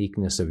about the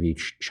uniqueness of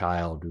each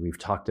child. We've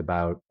talked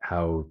about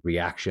how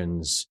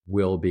reactions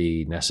will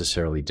be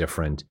necessarily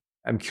different.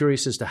 I'm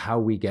curious as to how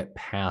we get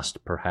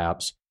past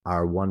perhaps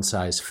our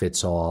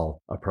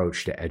one-size-fits-all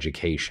approach to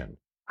education.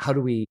 How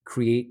do we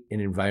create an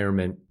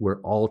environment where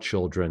all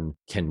children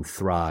can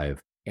thrive?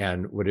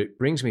 And what it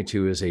brings me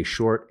to is a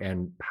short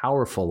and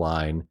powerful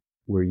line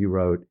where you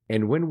wrote,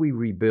 "And when we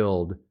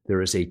rebuild,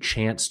 there is a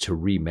chance to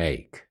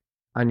remake."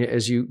 Anya,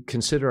 as you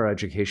consider our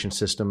education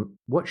system,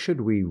 what should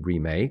we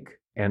remake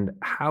and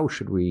how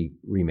should we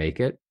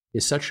remake it?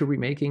 Is such a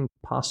remaking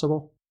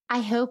possible? I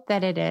hope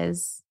that it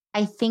is.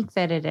 I think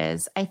that it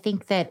is. I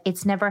think that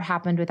it's never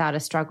happened without a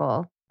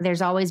struggle.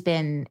 There's always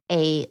been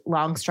a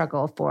long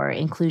struggle for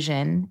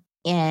inclusion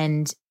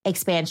and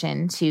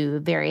expansion to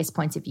various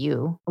points of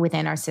view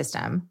within our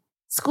system.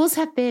 Schools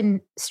have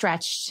been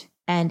stretched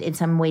and in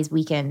some ways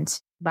weakened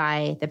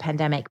by the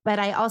pandemic. But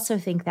I also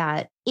think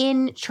that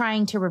in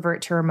trying to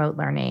revert to remote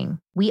learning,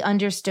 we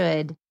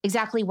understood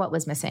exactly what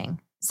was missing.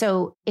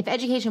 So if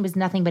education was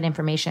nothing but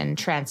information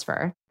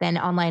transfer, then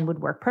online would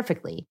work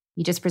perfectly.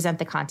 You just present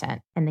the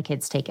content and the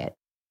kids take it.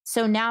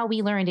 So now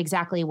we learned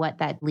exactly what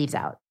that leaves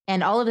out.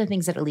 And all of the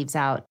things that it leaves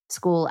out,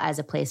 school as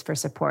a place for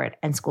support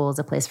and school as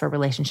a place for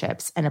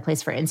relationships and a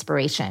place for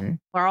inspiration,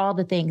 are all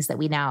the things that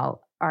we now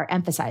are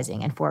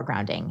emphasizing and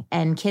foregrounding.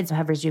 And kids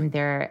have resumed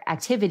their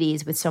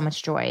activities with so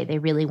much joy. They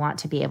really want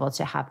to be able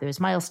to have those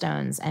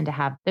milestones and to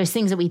have those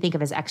things that we think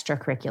of as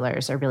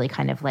extracurriculars are really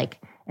kind of like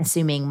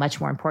assuming much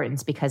more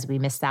importance because we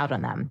missed out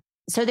on them.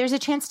 So there's a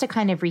chance to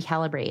kind of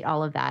recalibrate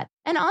all of that.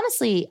 And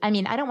honestly, I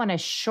mean, I don't want to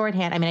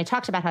shorthand. I mean, I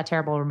talked about how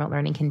terrible remote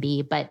learning can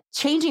be, but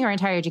changing our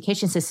entire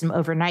education system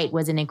overnight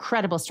was an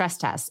incredible stress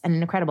test and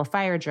an incredible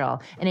fire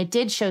drill. And it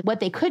did show what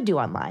they could do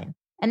online.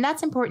 And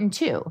that's important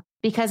too,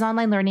 because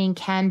online learning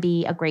can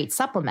be a great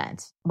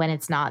supplement when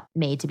it's not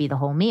made to be the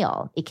whole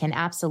meal. It can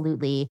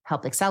absolutely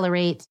help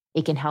accelerate.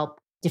 It can help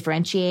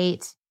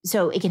differentiate.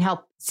 So it can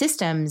help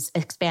systems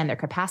expand their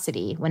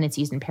capacity when it's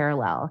used in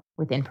parallel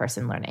with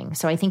in-person learning.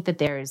 So I think that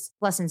there's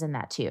lessons in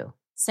that too.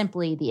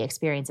 Simply the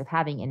experience of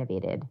having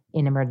innovated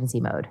in emergency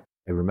mode.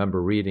 I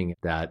remember reading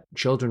that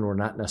children were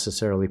not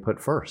necessarily put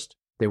first.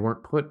 They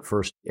weren't put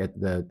first at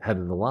the head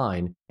of the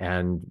line.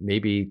 And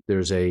maybe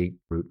there's a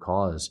root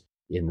cause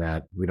in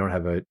that we don't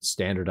have a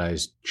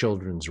standardized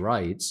children's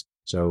rights.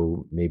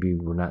 So maybe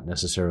we're not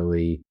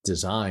necessarily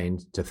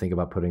designed to think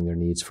about putting their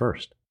needs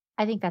first.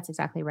 I think that's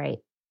exactly right.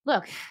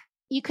 Look,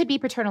 you could be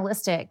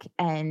paternalistic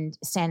and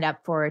stand up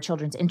for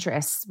children's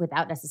interests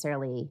without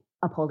necessarily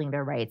upholding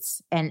their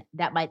rights. And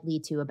that might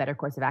lead to a better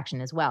course of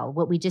action as well.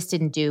 What we just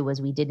didn't do was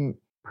we didn't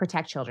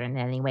protect children in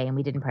any way and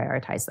we didn't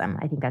prioritize them.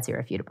 I think that's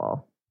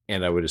irrefutable.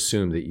 And I would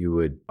assume that you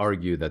would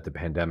argue that the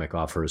pandemic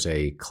offers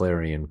a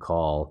clarion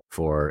call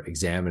for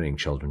examining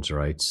children's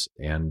rights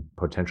and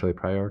potentially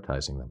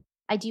prioritizing them.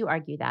 I do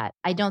argue that.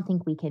 I don't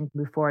think we can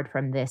move forward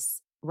from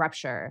this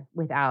rupture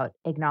without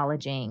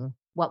acknowledging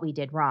what we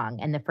did wrong.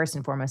 And the first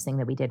and foremost thing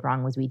that we did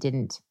wrong was we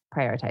didn't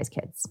prioritize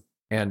kids.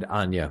 And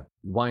Anya,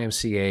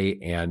 YMCA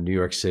and New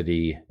York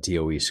City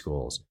DOE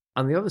schools.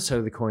 On the other side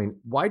of the coin,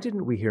 why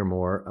didn't we hear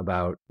more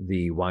about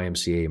the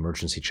YMCA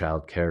Emergency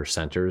Child Care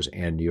Centers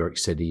and New York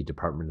City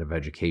Department of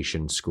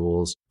Education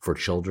schools for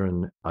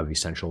children of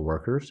essential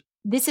workers?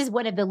 This is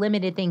one of the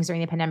limited things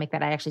during the pandemic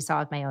that I actually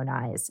saw with my own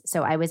eyes.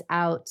 So I was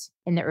out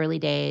in the early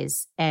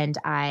days and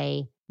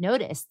I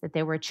noticed that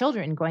there were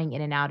children going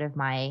in and out of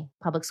my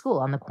public school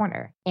on the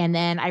corner. And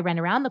then I ran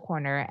around the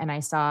corner and I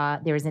saw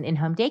there was an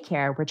in-home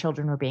daycare where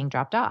children were being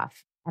dropped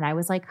off. And I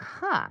was like,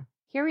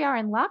 here we are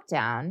in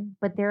lockdown,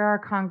 but there are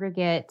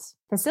congregate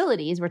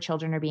facilities where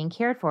children are being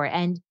cared for.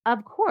 And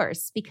of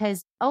course,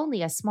 because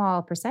only a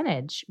small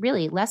percentage,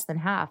 really less than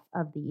half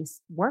of the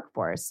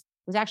workforce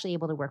was actually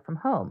able to work from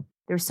home.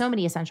 There were so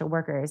many essential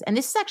workers. And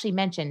this is actually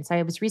mentioned. So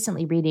I was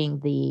recently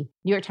reading the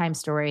New York Times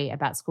story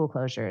about school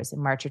closures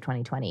in March of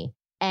 2020.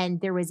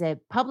 And there was a serious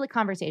public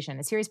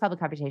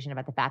conversation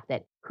about the fact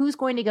that who's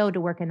going to go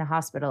to work in the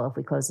hospital if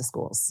we close the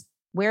schools?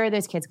 Where are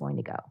those kids going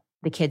to go?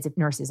 The kids of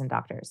nurses and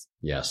doctors.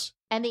 Yes.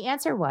 And the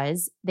answer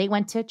was they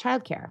went to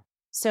childcare.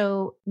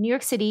 So New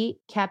York City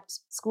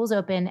kept schools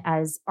open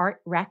as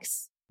art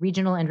recs,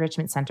 regional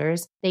enrichment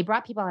centers. They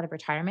brought people out of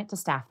retirement to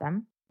staff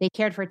them. They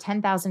cared for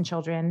 10,000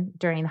 children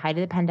during the height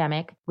of the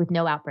pandemic with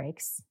no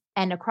outbreaks.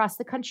 And across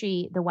the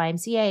country, the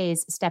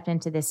YMCAs stepped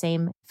into the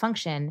same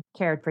function,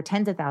 cared for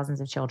tens of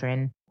thousands of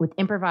children with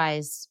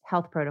improvised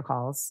health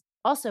protocols,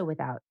 also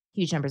without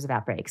huge numbers of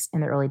outbreaks in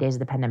the early days of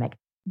the pandemic.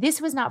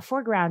 This was not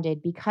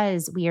foregrounded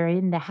because we are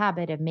in the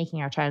habit of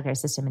making our childcare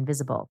system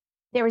invisible.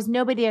 There was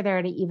nobody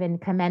there to even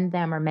commend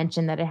them or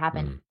mention that it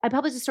happened. I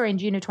published a story in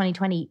June of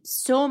 2020.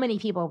 So many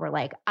people were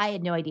like, I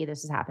had no idea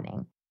this was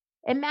happening.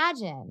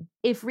 Imagine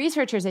if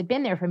researchers had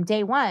been there from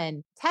day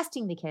one,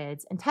 testing the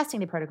kids and testing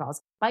the protocols.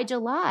 By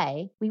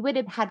July, we would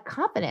have had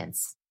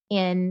confidence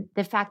in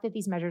the fact that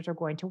these measures are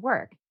going to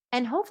work.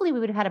 And hopefully we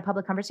would have had a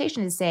public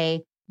conversation to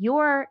say,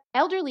 your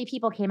elderly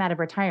people came out of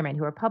retirement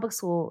who are public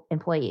school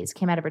employees,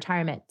 came out of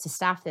retirement to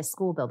staff this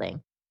school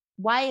building.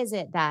 Why is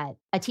it that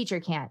a teacher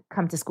can't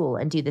come to school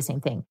and do the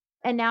same thing?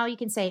 And now you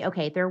can say,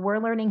 okay, there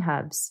were learning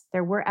hubs.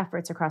 There were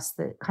efforts across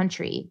the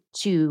country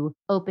to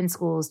open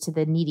schools to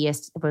the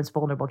neediest, most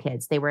vulnerable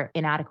kids. They were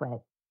inadequate.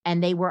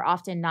 And they were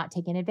often not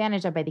taken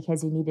advantage of by the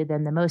kids who needed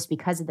them the most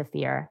because of the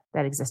fear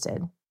that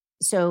existed.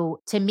 So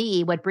to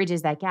me, what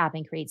bridges that gap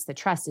and creates the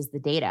trust is the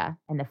data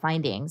and the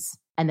findings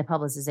and the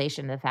publicization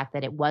of the fact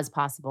that it was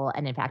possible.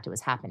 And in fact, it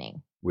was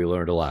happening. We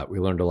learned a lot. We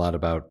learned a lot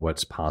about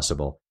what's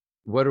possible.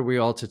 What are we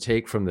all to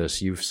take from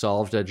this? You've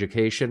solved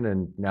education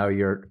and now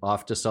you're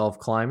off to solve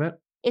climate?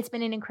 It's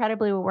been an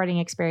incredibly rewarding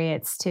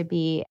experience to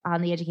be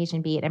on the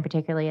education beat and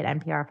particularly at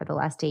NPR for the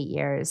last 8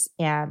 years.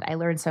 And I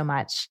learned so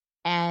much.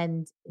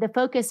 And the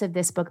focus of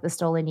this book, The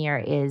Stolen Year,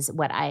 is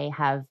what I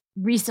have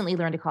recently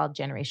learned to call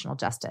generational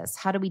justice.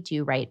 How do we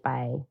do right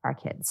by our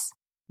kids?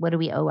 What do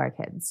we owe our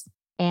kids?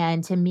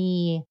 And to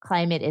me,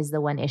 climate is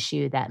the one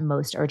issue that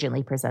most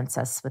urgently presents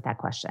us with that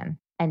question.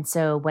 And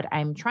so what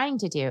I'm trying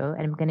to do,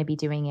 and I'm going to be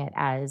doing it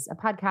as a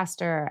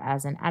podcaster,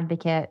 as an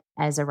advocate,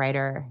 as a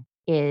writer,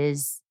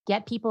 is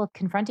get people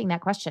confronting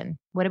that question.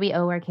 What do we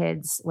owe our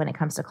kids when it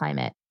comes to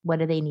climate? What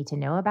do they need to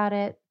know about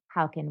it?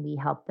 How can we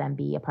help them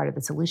be a part of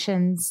the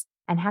solutions?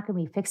 And how can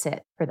we fix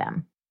it for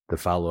them? The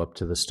follow-up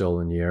to The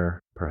Stolen Year,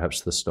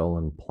 perhaps The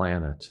Stolen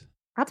Planet.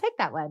 I'll take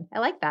that one. I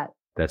like that.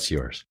 That's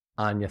yours.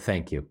 Anya,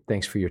 thank you.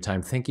 Thanks for your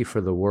time. Thank you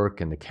for the work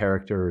and the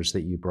characters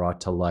that you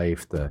brought to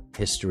life, the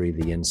history,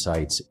 the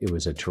insights. It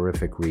was a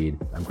terrific read.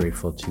 I'm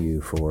grateful to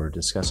you for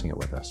discussing it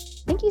with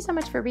us. Thank you so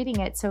much for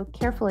reading it so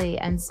carefully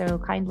and so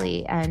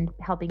kindly and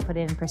helping put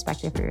it in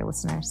perspective for your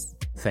listeners.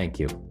 Thank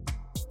you.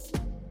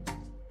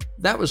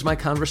 That was my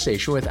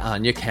conversation with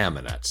Anya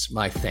Kamenetz.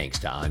 My thanks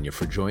to Anya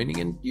for joining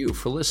and you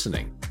for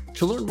listening.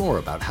 To learn more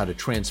about how to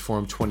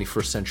transform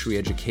 21st century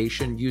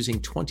education using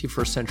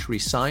 21st century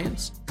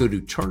science, go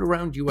to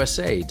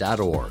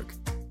turnaroundusa.org.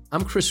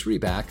 I'm Chris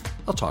Reback.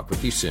 I'll talk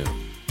with you soon.